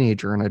the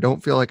teenager and I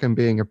don't feel like I'm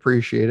being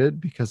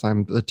appreciated because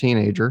I'm the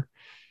teenager,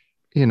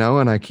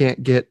 and I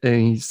can't get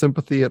any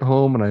sympathy at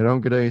home and I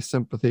don't get any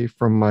sympathy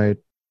from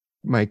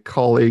my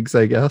colleagues,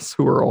 I guess,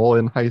 who are all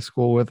in high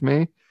school with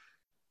me.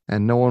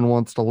 And no one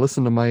wants to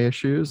listen to my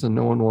issues and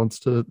no one wants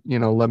to,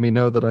 let me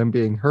know that I'm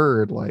being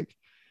heard. Like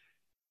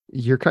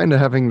you're kind of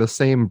having the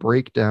same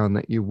breakdown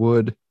that you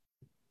would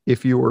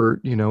if you were,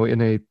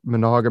 in a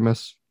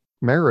monogamous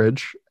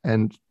marriage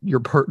and your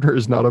partner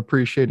is not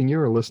appreciating you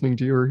or listening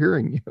to you or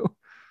hearing you.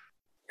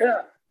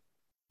 Yeah.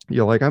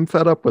 You're like, I'm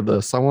fed up with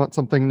this. I want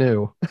something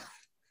new.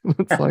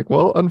 It's like,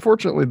 well,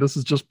 unfortunately, this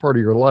is just part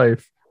of your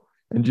life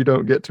and you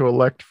don't get to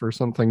elect for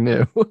something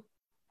new.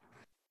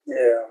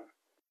 Yeah.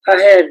 I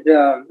had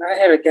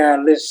a guy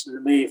listen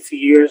to me a few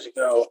years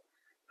ago.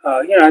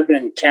 I've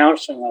been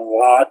counseling a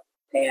lot,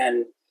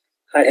 and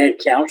I had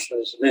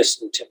counselors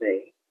listen to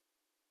me,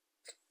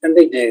 and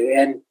they do.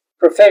 And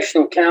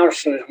professional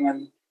counselors,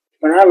 when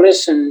I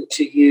listen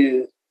to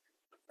you,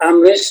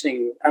 I'm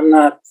listening. I'm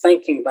not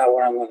thinking about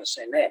what I'm going to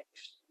say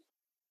next,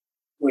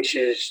 which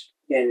is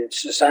in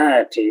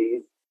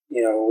society,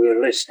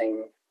 we're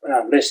listening. We're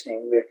not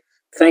listening. We're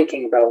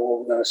thinking about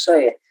what we're going to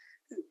say.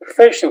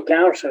 Professional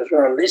counselors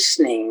are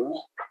listening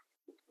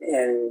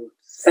and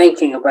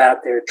thinking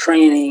about their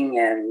training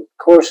and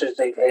courses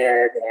they've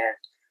had and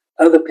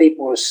other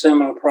people with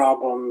similar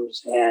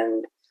problems.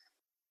 And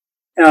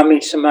I'll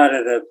meet somebody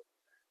at a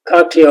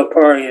cocktail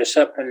party or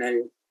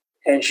something,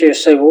 and she'll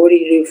say, well, what do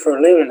you do for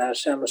a living? I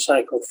say, I'm a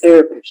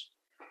psychotherapist.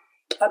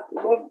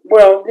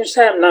 Well, this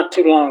happened not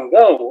too long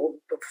ago,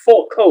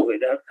 before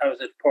COVID. I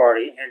was at a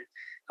party,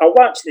 I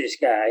watched this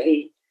guy.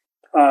 He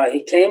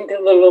came to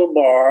the little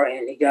bar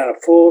and he got a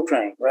full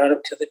drink right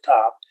up to the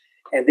top.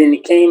 And then he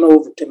came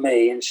over to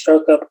me and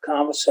struck up a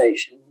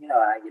conversation. You know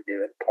how you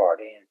do at a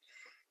party.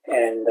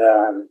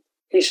 And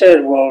he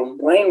said, well,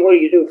 Wayne, what do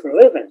you do for a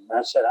living? And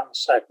I said, I'm a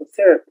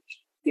psychotherapist.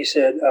 He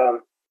said,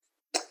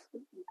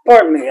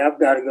 pardon me, I've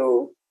got to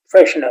go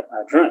freshen up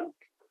my drink.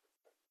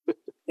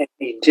 And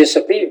he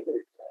disappeared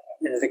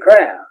into the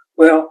crowd.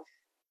 Well,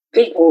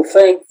 people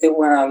think that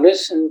when I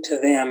listen to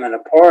them in a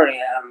party,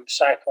 I'm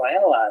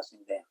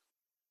psychoanalyzing them.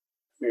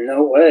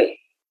 No way.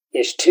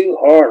 It's too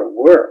hard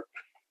work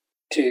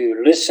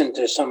to listen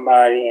to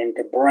somebody and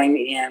to bring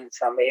in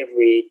from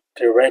every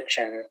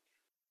direction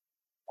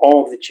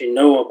all that you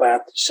know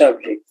about the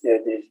subject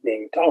that is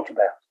being talked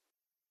about.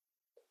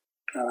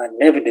 I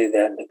never do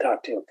that in a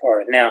cocktail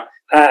party. Now,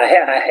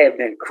 I have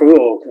been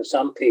cruel to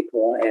some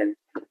people, and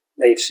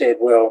they've said,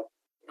 well,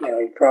 you know,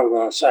 you're probably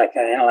going to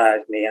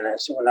psychoanalyze me. And I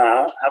said, well,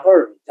 no, I've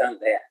already done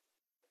that.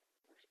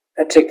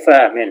 That took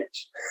 5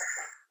 minutes.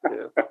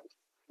 Yeah.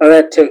 Well,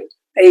 that took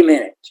 8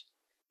 minutes.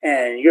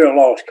 And you're a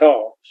lost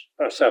cause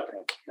or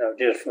something, you know,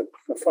 just for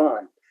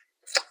fun.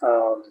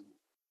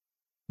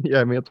 Yeah,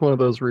 I mean, it's one of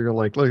those where you're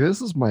like, look,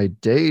 this is my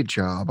day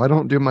job. I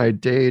don't do my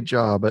day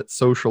job at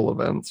social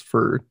events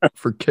for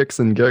kicks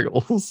and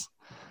giggles.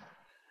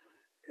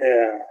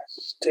 Yeah,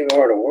 it's too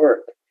hard to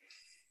work.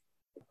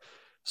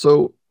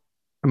 So,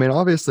 I mean,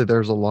 obviously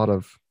there's a lot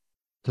of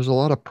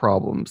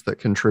problems that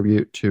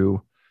contribute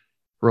to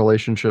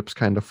relationships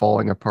kind of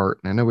falling apart.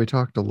 And I know we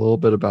talked a little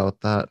bit about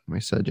that. We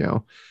said, you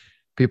know,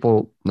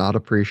 people not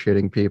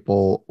appreciating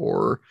people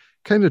or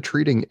kind of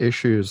treating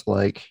issues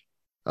like,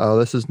 oh,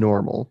 this is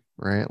normal,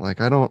 right? Like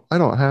I don't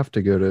have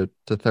to go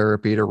to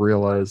therapy to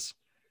realize,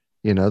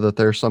 you know, that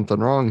there's something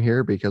wrong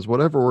here because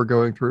whatever we're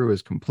going through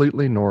is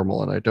completely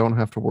normal and I don't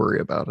have to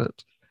worry about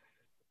it.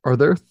 Are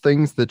there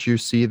things that you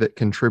see that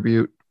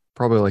contribute,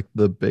 probably like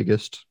the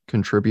biggest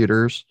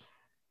contributors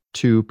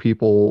to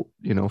people,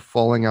 you know,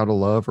 falling out of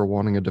love or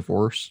wanting a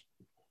divorce?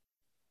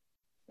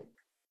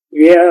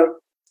 Yeah,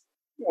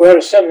 well,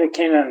 it's something I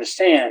can't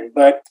understand,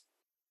 but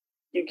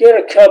you get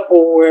a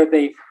couple where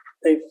they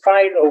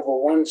fight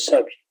over one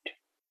subject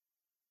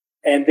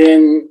and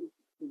then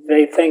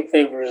they think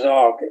they've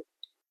resolved it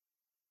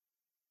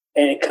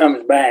and it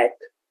comes back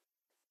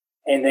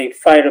and they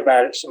fight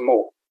about it some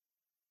more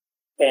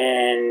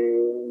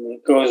and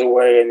it goes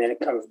away and then it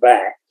comes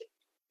back.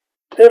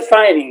 Their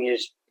fighting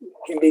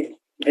can be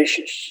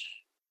vicious.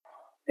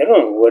 They don't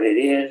know what it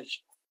is.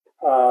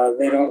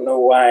 They don't know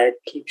why it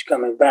keeps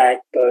coming back,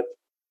 but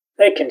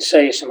they can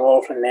say some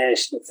awful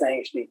nasty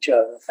things to each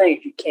other,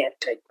 things you can't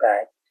take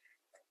back.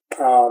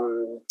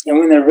 And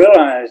when they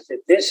realize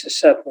that this is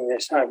something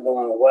that's not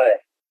going away,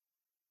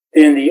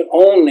 then the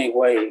only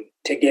way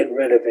to get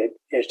rid of it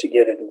is to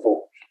get a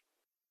divorce.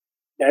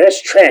 Now,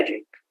 that's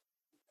tragic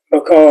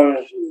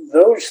because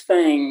those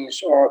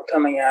things are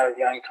coming out of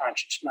the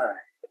unconscious mind.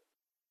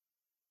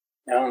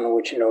 I don't know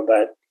what you know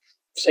about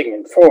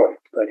Sigmund Freud,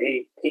 but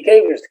he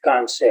gave us the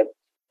concept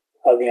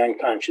of the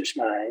unconscious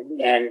mind.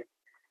 And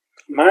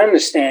my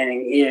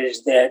understanding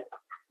is that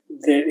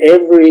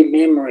every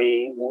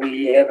memory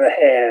we ever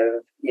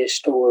have is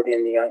stored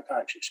in the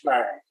unconscious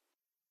mind.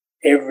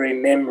 Every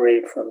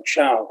memory from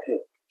childhood.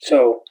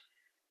 So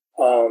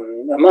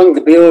among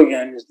the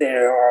billions,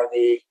 there are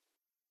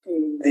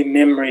the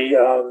memory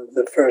of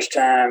the first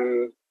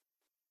time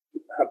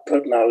I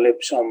put my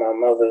lips on my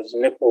mother's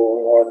nipple,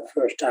 or the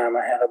first time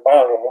I had a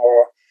bottle,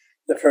 or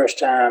the first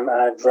time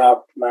I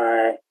dropped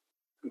my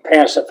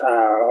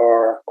pacifier,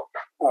 or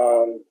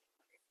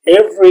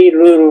every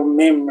little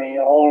memory,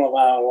 all of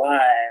our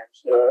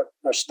lives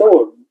are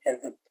stored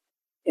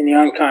in the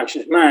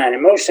unconscious mind,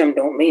 and most of them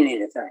don't mean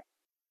anything.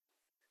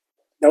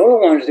 The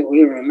only ones that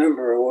we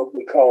remember are what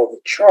we call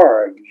the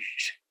charged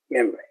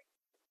memory.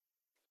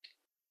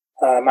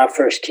 My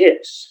first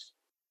kiss.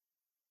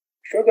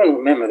 Sure going to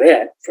remember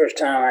that. First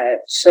time I had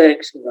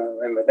sex, I'm going to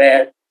remember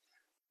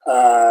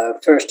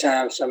that. First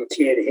time some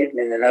kid hit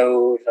me in the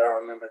nose, I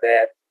remember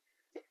that.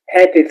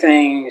 Happy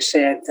things,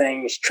 sad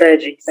things,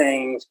 tragic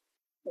things,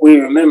 we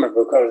remember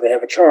because they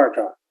have a charge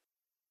on.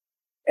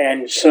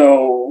 And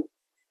so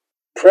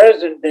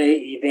present day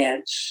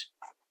events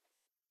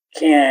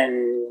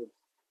can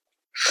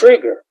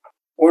trigger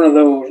one of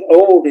those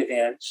old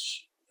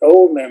events,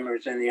 old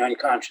memories in the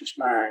unconscious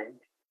mind.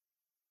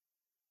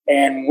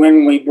 And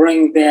when we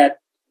bring that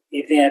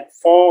event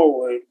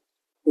forward,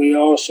 we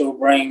also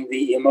bring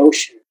the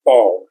emotion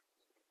forward.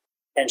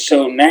 And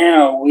so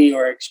now we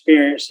are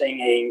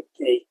experiencing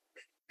a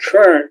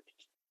current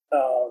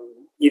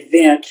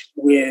event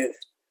with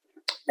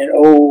an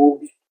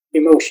old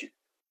emotion.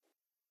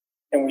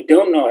 And we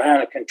don't know how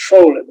to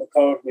control it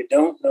because we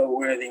don't know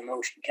where the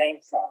emotion came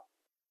from.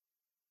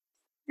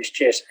 It's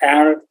just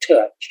out of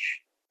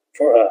touch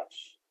for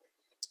us.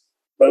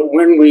 But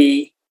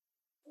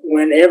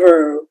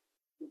whenever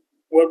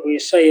what we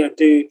say or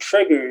do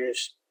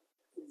triggers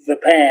the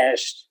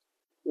past,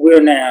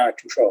 we're now in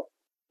control.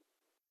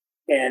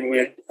 And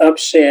we're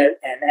upset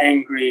and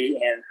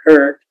angry and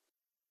hurt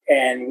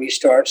and we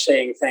start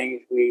saying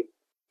things we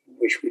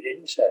wish we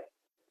didn't say.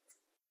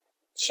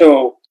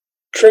 So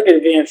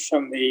triggered events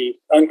from the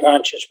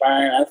unconscious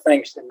mind, I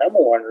think, is the number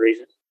one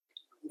reason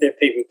that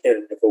people get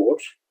a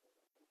divorce.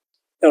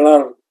 A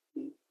lot of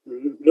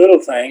little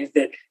things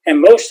that,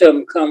 and most of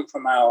them come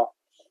from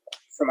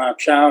our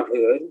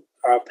childhood,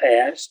 our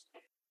past.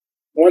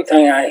 One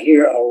thing I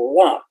hear a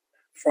lot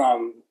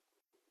from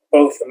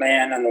both the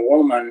man and the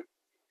woman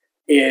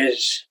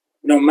is,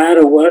 no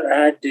matter what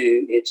I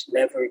do, it's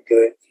never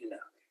good enough.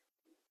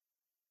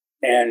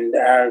 And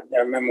I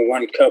remember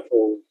one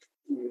couple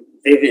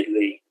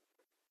vividly.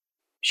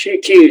 She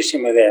accused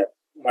him of that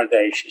one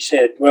day. She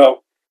said,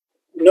 well,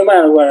 no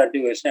matter what I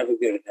do, it's never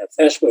good enough.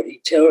 That's what he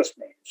tells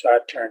me. So I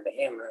turned to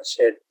him and I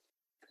said,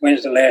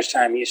 when's the last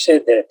time you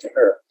said that to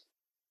her?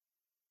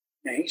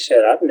 And he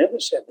said, I've never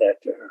said that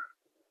to her.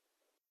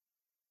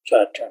 So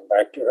I turned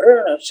back to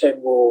her and I said,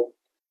 well,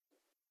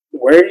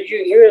 where did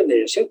you hear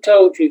this? Who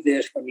told you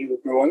this when you were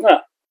growing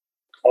up?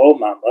 Oh,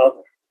 my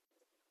mother.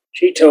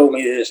 She told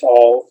me this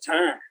all the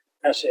time.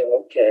 I said,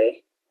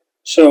 okay.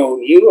 So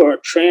you are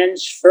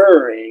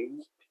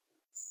transferring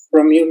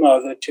from your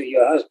mother to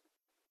your husband.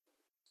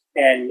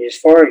 And as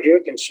far as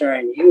you're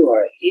concerned, you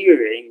are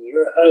hearing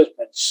your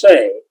husband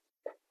say,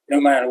 no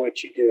matter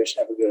what you do, it's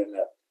never good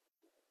enough.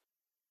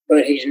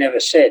 But he's never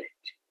said it.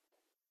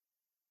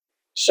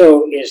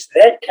 So it's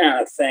that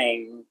kind of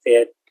thing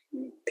that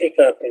you pick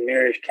up in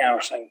marriage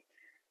counseling.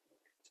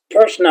 The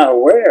person's not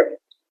aware of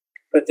it,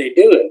 but they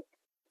do it,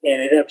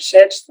 and it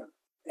upsets them,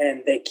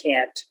 and they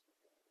can't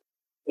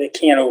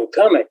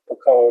overcome it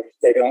because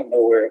they don't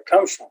know where it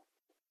comes from.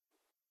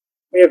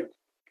 We have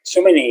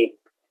so many.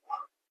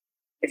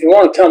 If you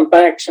want to come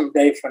back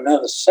someday for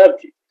another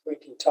subject, we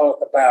can talk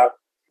about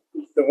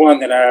the one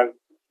that I've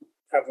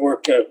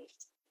worked up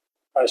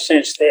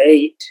since the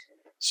 8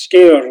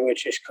 skills,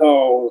 which is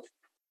called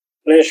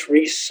let's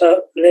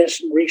reshuffle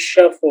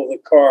the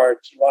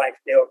cards life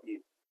dealt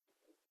you,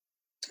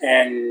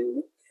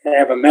 and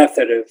have a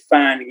method of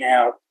finding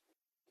out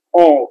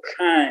all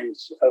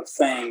kinds of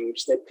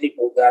things that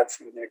people got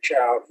from their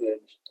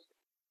childhoods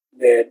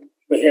that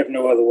we have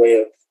no other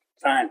way of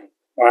finding.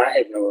 Well, I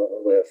have no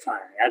other way of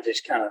finding. I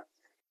just kind of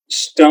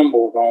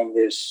stumbled on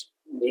this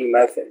new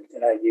method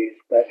that I use.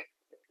 But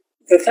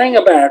the thing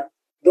about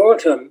going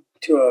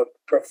to a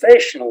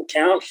professional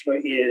counselor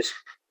is,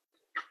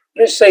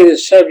 let's say the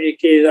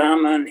subject is,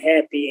 I'm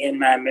unhappy in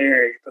my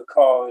marriage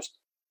because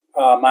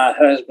my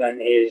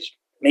husband is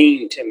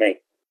mean to me.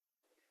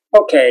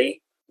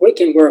 Okay, we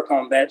can work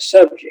on that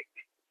subject.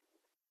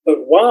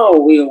 But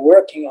while we are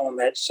working on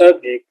that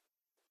subject,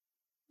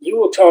 you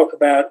will talk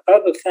about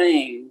other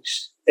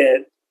things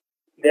that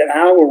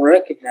I will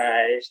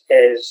recognize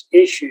as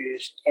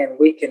issues, and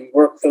we can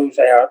work those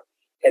out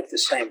at the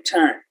same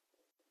time.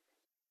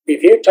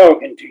 If you're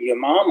talking to your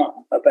mama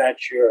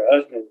about your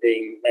husband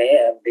being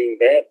mad, being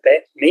bad,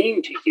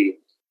 mean to you,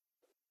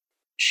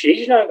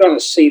 she's not going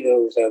to see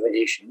those other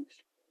issues.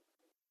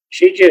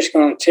 She's just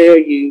going to tell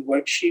you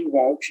what she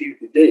wants you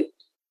to do.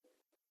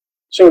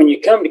 So when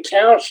you come to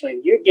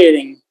counseling, you're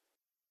getting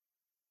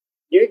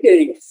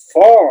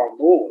far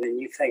more than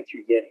you think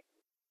you're getting.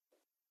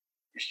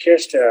 It's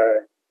just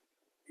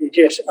it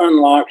just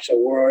unlocks a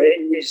world.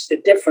 It's the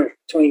difference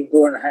between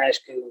going to high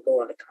school and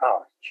going to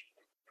college.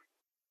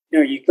 You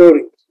know, you go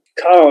to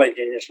college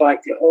and it's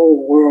like the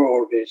whole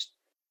world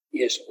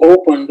is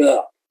opened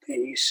up,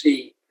 and you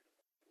see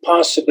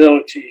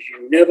possibilities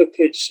you never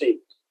could see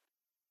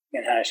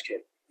in high school.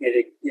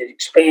 It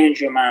expands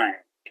your mind,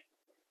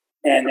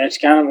 and that's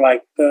kind of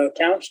like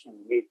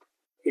counseling.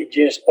 It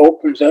just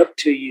opens up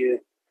to you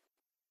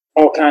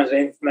all kinds of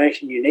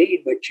information you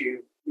need, but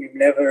you've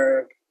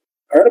never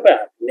heard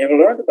about it, never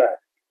learned about it.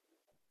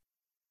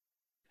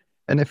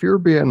 And if you're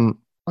being,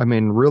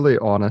 really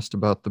honest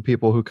about the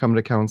people who come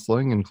to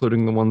counseling,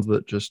 including the ones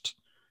that just,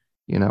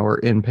 are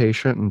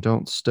impatient and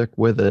don't stick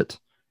with it,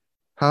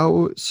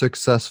 how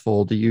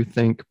successful do you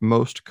think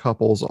most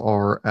couples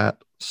are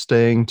at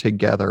staying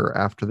together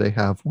after they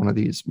have one of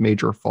these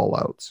major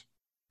fallouts?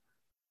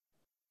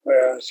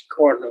 Well, it's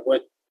according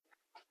to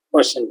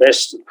what's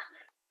invested.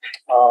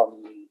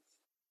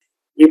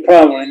 You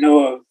probably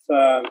know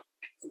of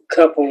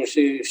couples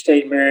who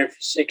stayed married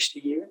for 60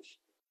 years.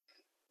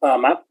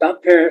 My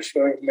parents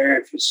were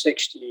married for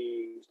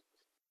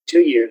 62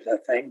 years, I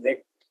think.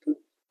 They were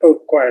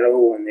both quite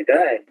old when they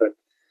died. But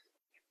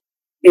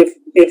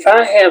if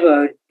I have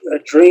a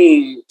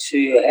dream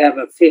to have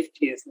a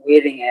 50th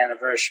wedding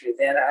anniversary,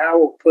 then I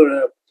will put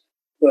up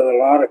with a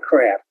lot of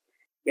crap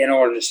in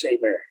order to stay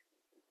married.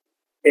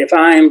 If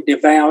I am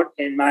devout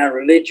in my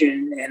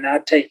religion and I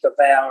take a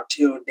vow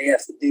till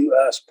death do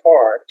us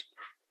part,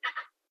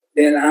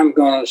 then I'm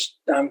gonna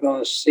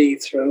see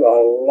through a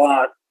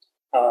lot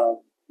of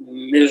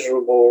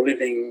miserable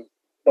living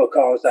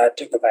because I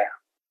took a vow.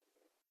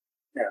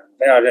 Now,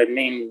 vow doesn't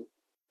mean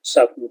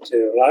something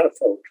to a lot of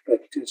folks,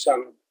 but to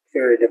some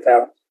very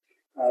devout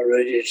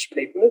religious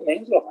people, it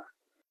means a lot.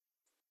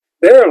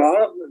 There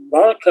are a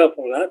lot of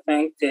couples, I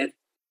think, that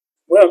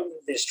Well,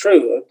 it's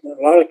true.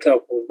 A lot of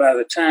couples, by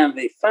the time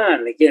they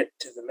finally get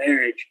to the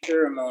marriage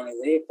ceremony,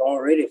 they've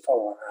already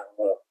fallen out of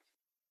love.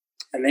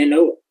 And they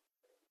know it.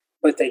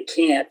 But they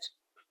can't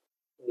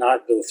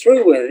not go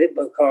through with it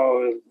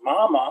because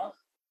mama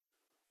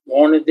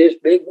wanted this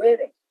big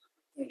wedding.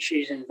 And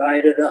she's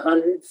invited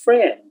 100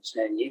 friends.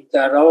 And you've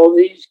got all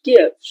these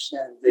gifts.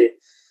 And the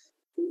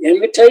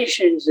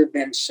invitations have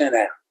been sent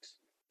out.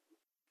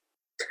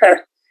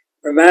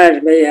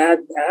 Reminds me, I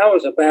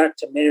was about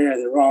to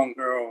marry the wrong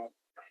girl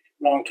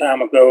a long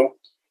time ago,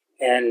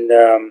 and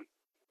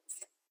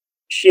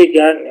she had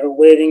gotten her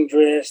wedding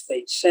dress.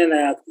 They'd sent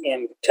out the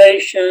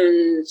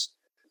invitations.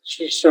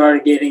 She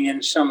started getting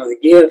in some of the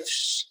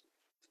gifts,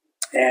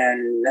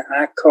 and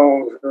I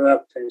called her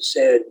up and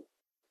said,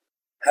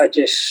 I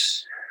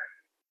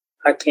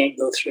can't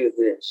go through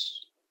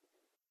this.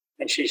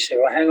 And she said,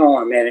 well, hang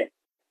on a minute.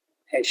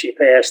 And she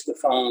passed the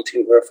phone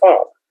to her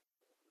father.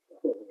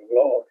 Oh,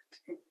 Lord.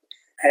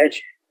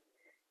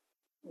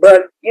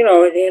 But,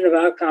 at the end of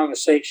our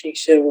conversation, he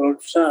said, well,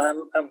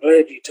 son, I'm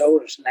glad you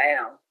told us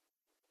now.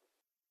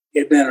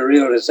 It'd been a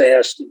real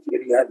disaster if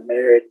you'd gotten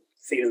married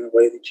feeling the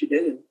way that you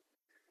do.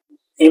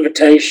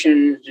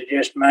 Invitations are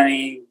just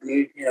money.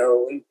 We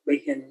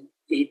can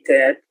eat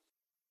that.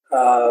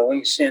 We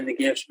can send the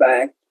gifts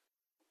back.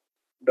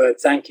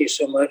 But thank you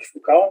so much for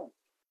calling.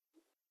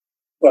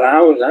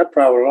 Well, I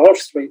probably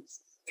lost 3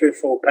 or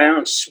 4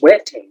 pounds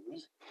sweating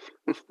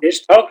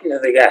just talking to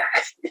the guy.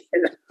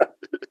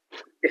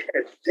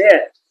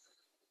 Yeah.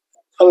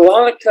 A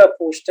lot of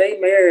couples stay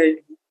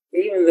married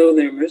even though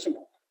they're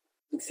miserable.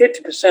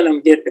 50% of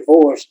them get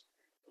divorced.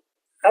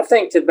 I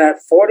think that about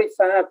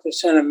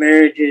 45% of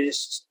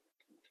marriages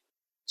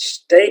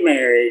stay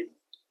married,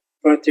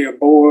 but they're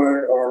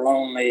bored or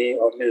lonely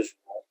or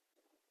miserable.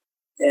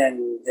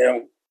 And they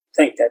don't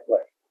think that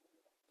way.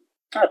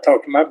 I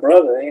talked to my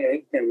brother.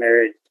 He'd been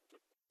married.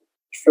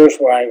 His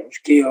first wife was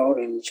killed,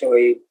 and so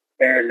he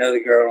married another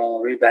girl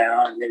on a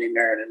rebound, and then he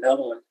married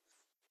another one.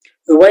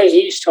 The way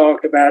he's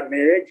talked about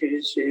marriage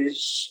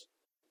is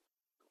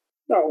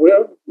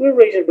we're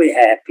reasonably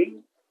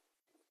happy.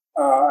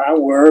 I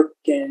work,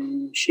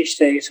 and she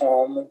stays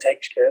home and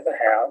takes care of the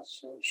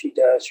house, and she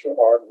does her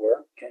hard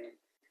work, and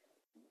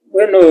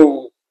we're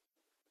no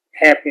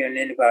happier than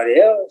anybody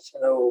else,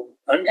 no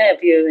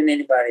unhappier than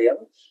anybody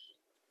else.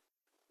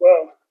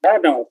 Well, I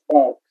don't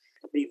want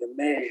to be the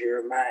measure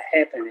of my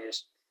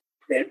happiness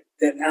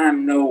that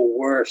I'm no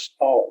worse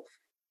off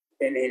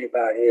than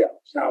anybody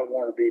else. I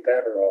want to be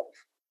better off.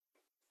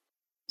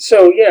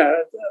 So, yeah,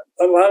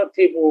 a lot of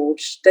people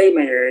stay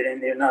married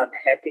and they're not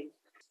happy,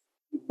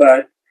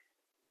 but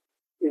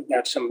you've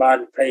got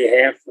somebody to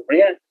pay half the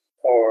rent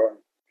or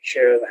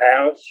share the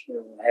house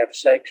or have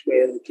sex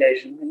with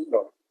occasionally,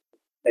 or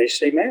they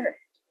stay married.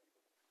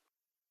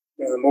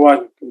 The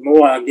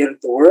more I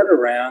get the word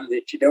around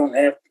that you don't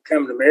have to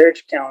come to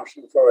marriage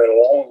counseling for a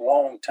long,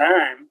 long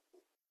time,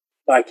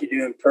 like you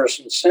do in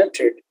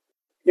person-centered.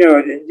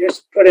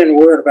 Just put in a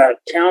word about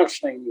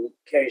counseling in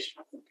case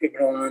people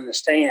don't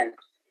understand.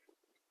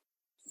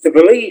 The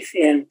belief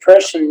in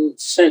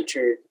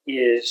person-centered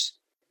is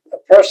a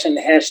person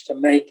has to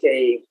make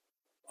a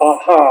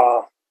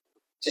aha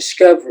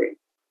discovery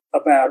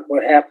about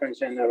what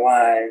happens in their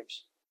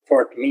lives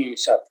for it to mean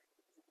something.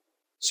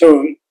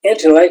 So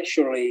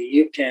intellectually,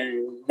 you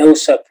can know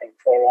something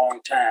for a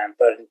long time,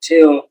 but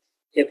until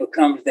it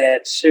becomes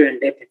that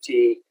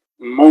serendipity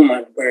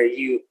moment where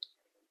you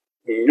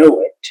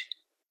know it,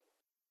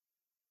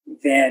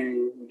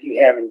 then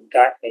you haven't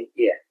gotten it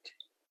yet.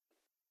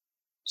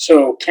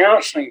 So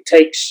counseling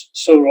takes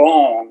so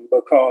long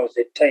because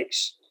it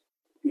takes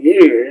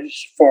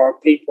years for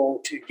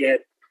people to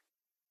get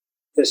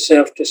the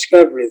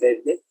self-discovery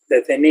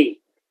that they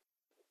need.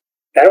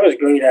 That was a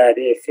great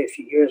idea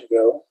 50 years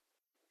ago,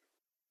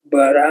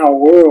 but our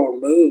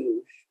world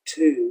moves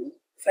too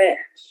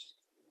fast.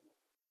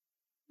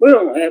 We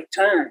don't have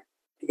time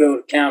to go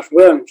to counseling.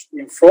 Well,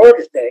 in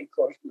Freud's day, of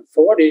course, in the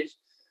 40s,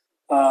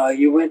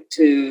 you went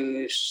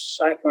to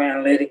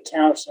psychoanalytic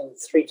counseling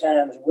 3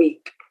 times a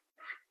week.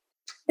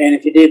 And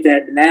if you did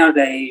that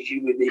nowadays,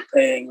 you would be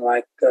paying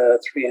like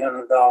 $300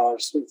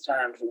 3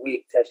 times a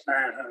week. That's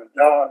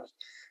 $900.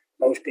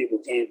 Most people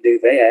can't do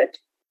that.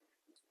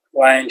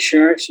 Why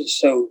insurance is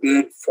so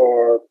good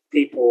for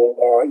people,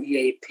 or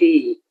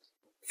EAP,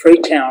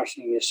 free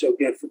counseling is so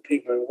good for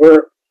people who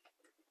work,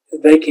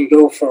 they can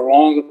go for a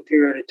longer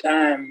period of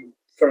time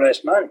for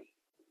less money.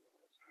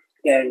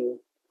 And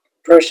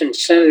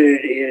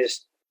person-centered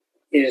is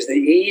the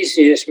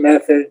easiest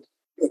method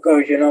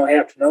because you don't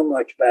have to know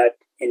much about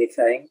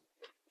anything.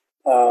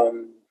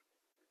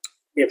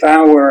 If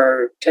I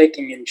were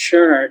taking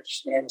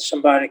insurance and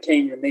somebody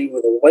came to me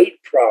with a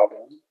weight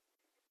problem,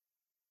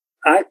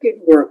 I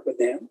could work with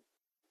them.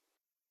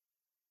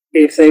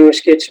 If they were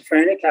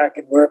schizophrenic, I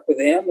could work with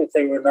them. If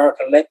they were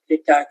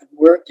narcoleptic, I could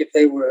work. If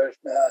they were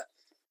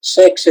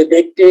sex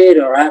addicted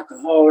or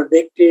alcohol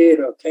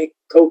addicted or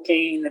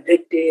cocaine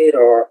addicted,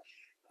 or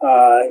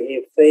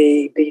if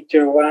they beat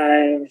their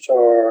wives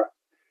or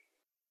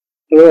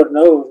Lord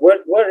knows,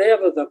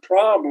 whatever the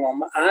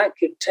problem, I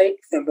could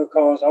take them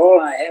because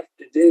all I have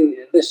to do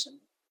is listen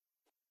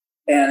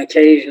and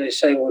occasionally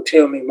say, well,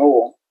 tell me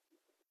more.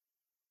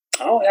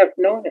 I don't have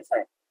to know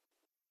anything.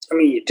 I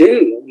mean, you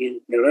do.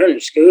 You learn in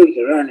school,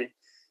 you learn in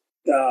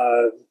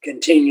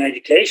continuing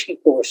education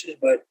courses,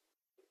 but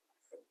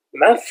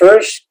my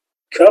first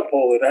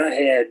couple that I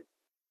had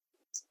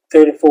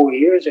 34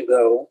 years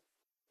ago,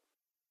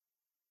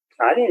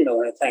 I didn't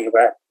know anything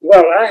about.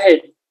 Well,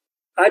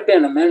 I'd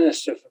been a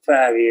minister for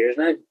 5 years,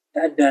 and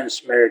I'd done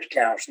some marriage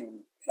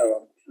counseling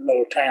in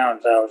little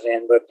towns I was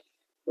in, but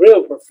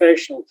real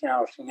professional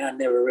counseling I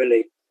never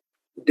really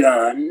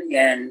done.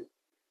 And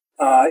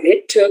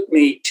it took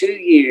me 2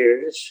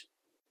 years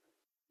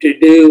to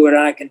do what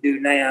I can do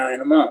now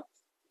in a month.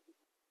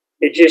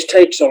 It just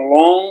takes a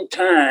long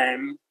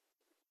time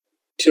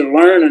to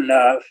learn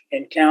enough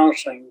in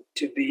counseling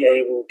to be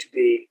able to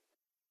be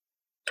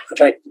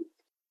effective.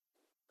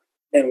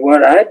 And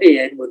what I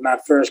did with my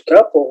first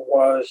couple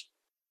was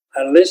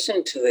I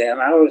listened to them.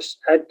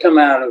 I'd come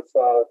out of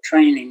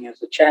training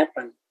as a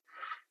chaplain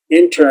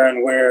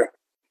intern where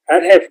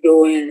I'd have to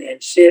go in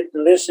and sit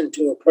and listen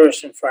to a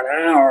person for an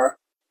hour,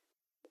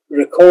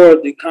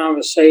 record the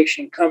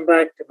conversation, come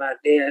back to my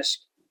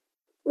desk,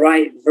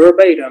 write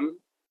verbatim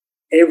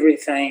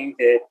everything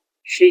that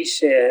she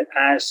said,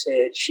 I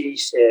said, she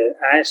said,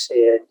 I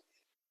said,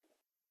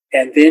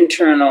 and then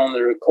turn on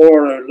the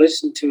recorder,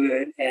 listen to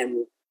it,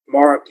 and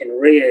mark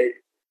and read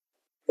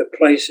the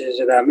places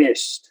that I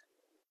missed.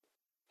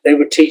 They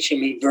were teaching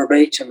me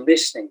verbatim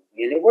listening,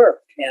 and it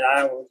worked. And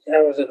I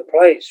was at a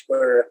place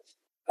where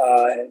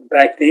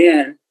back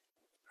then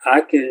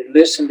I could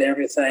listen to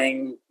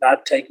everything,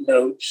 not take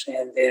notes,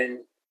 and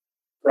then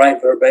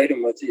write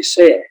verbatim what they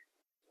said.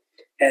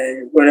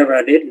 And whatever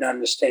I didn't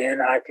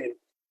understand, I could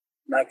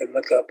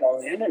look up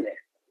on the internet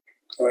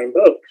or in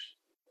books.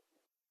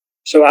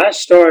 So I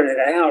started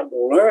out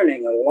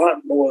learning a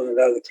lot more than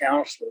other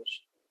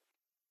counselors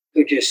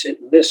who just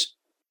sit and listen.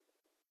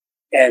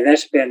 And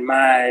that's been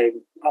my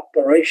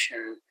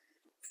operation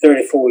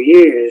 34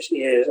 years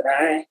is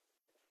I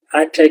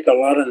take a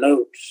lot of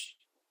notes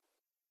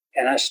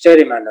and I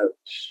study my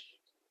notes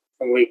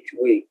from week to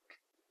week.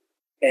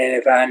 And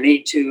if I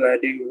need to, I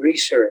do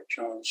research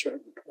on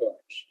certain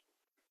points.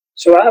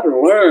 So I've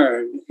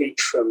learned a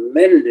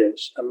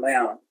tremendous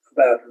amount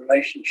about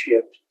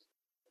relationships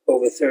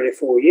over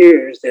 34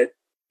 years that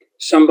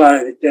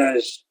somebody that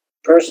does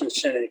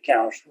person-centered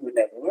counseling would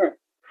never learn.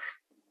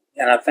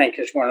 And I think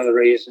it's one of the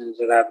reasons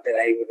that I've been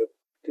able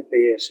to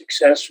be as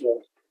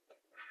successful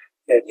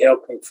at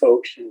helping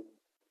folks in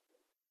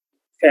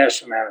a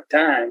fast amount of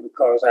time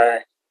because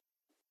I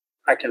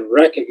can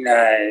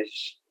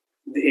recognize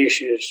the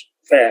issues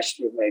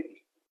faster,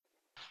 maybe.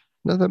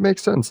 No, that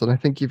makes sense. And I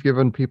think you've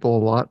given people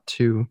a lot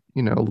to,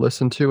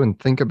 listen to and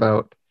think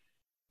about,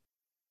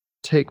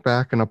 take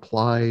back and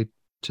apply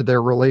to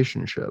their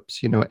relationships,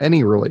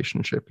 any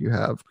relationship you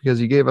have, because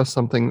you gave us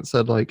something that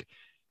said, like,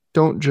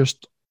 don't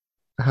just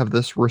have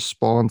this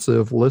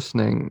responsive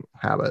listening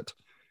habit,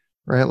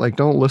 right? Like,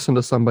 don't listen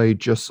to somebody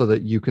just so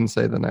that you can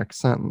say the next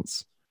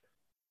sentence.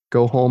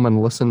 Go home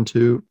and listen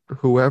to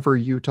whoever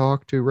you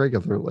talk to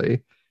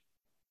regularly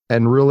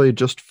and really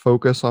just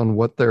focus on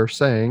what they're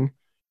saying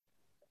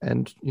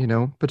and,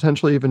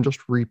 potentially even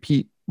just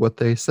repeat what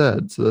they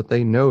said so that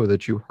they know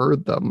that you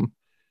heard them.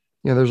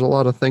 There's a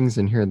lot of things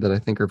in here that I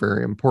think are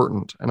very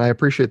important. And I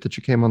appreciate that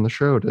you came on the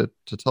show to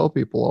tell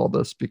people all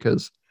this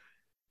because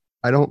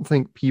I don't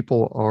think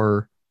people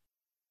are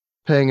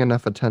paying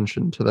enough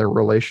attention to their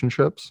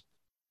relationships,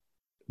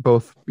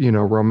 both,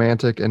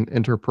 romantic and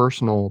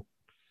interpersonal,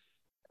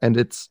 and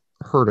it's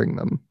hurting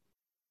them.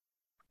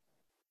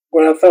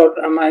 Well, I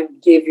thought I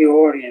might give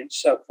your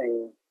audience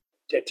something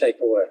to take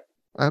away.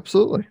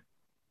 Absolutely.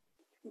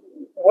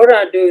 What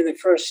I do in the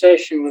first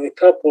session with a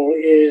couple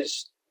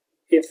is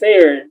if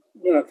they're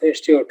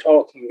still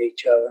talking to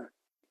each other,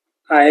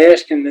 I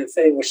ask them if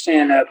they will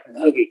stand up and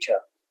hug each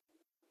other.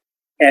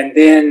 And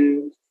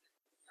then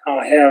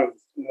I'll have a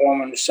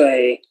woman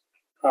say,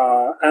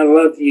 I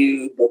love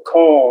you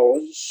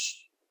because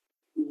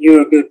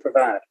you're a good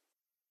provider,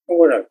 or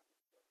whatever.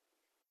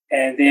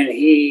 And then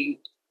he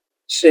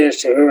says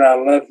to her, I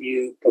love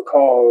you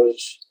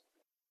because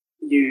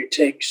you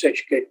take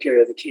such good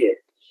care of the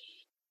kids.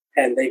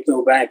 And they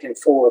go back and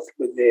forth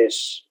with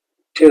this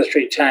 2 or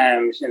 3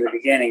 times in the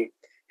beginning.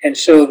 And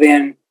so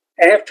then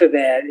after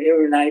that,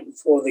 every night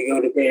before they go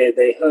to bed,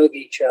 they hug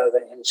each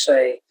other and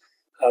say,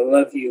 I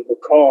love you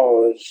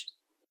because,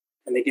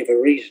 and they give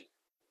a reason.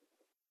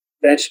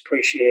 That's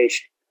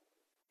appreciation.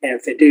 And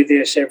if they do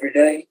this every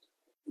day,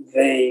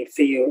 they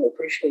feel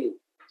appreciated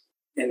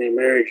and their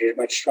marriage is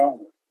much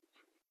stronger.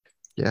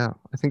 Yeah,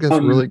 I think that's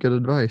really good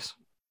advice.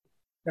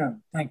 Yeah,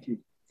 thank you.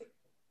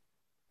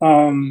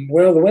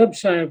 Well, the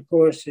website, of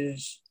course,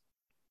 is,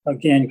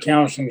 again,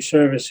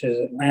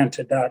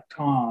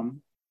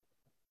 counselingservicesatlanta.com.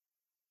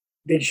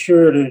 Be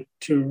sure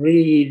to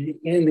read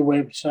in the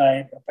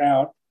website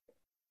about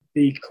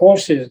the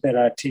courses that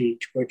I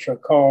teach, which are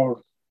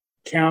called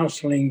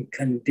counseling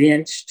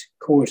condensed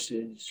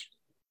courses.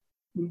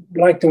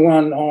 like the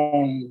one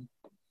on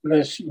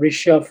let's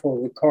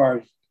reshuffle the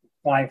cards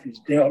life has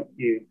dealt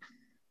you.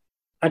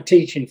 I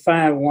teach in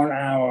 5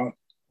 1-hour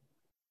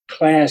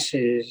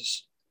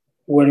classes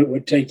what it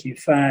would take you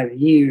 5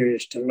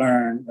 years to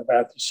learn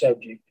about the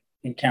subject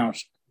in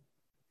counseling.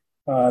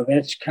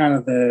 That's kind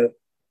of the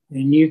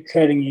new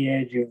cutting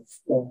edge of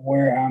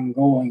where I'm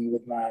going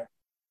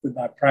with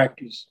my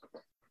practice.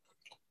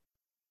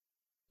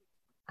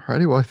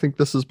 Alrighty, well, I think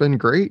this has been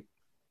great.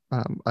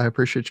 I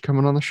appreciate you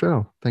coming on the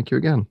show. Thank you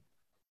again.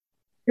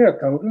 Yeah,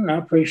 Colton, I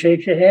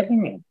appreciate you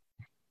having me.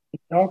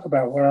 Talk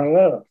about what I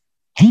love.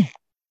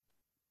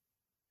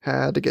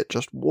 Had to get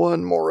just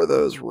one more of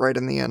those right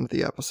in the end of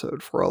the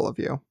episode for all of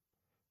you.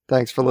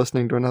 Thanks for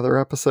listening to another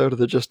episode of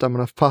the Just Dumb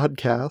Enough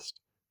podcast.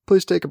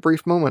 Please take a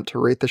brief moment to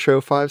rate the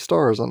show 5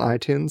 stars on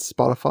iTunes,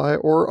 Spotify,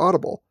 or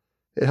Audible.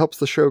 It helps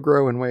the show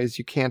grow in ways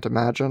you can't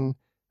imagine,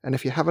 and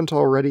if you haven't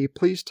already,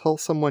 please tell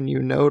someone you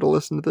know to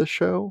listen to this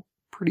show.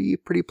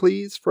 Pretty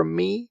please from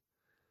me.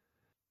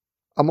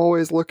 I'm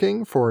always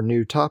looking for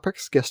new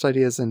topics, guest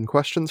ideas, and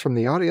questions from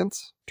the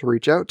audience. To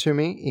reach out to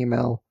me,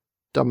 email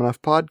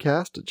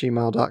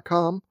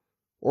dumbenoughpodcast@gmail.com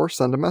or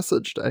send a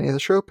message to any of the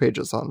show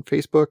pages on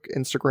Facebook,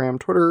 Instagram,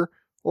 Twitter,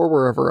 or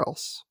wherever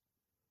else.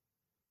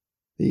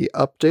 The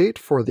update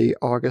for the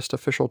August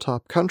official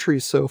top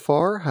countries so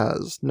far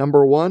has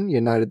number 1,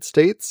 United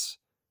States,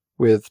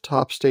 with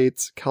top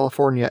states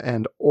California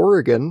and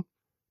Oregon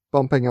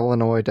bumping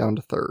Illinois down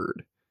to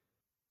 3rd.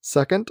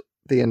 Second,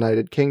 the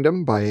United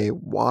Kingdom by a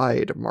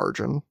wide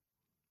margin.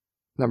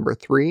 Number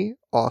 3,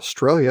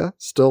 Australia,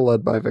 still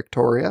led by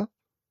Victoria.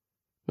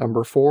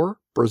 Number 4,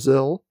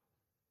 Brazil.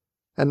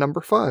 And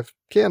number 5,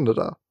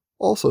 Canada,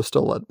 also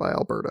still led by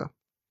Alberta.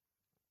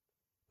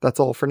 That's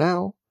all for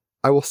now.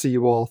 I will see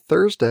you all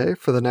Thursday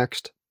for the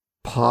next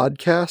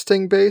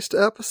podcasting-based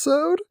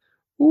episode.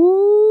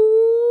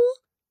 Woo!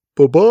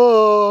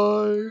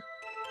 Bye-bye!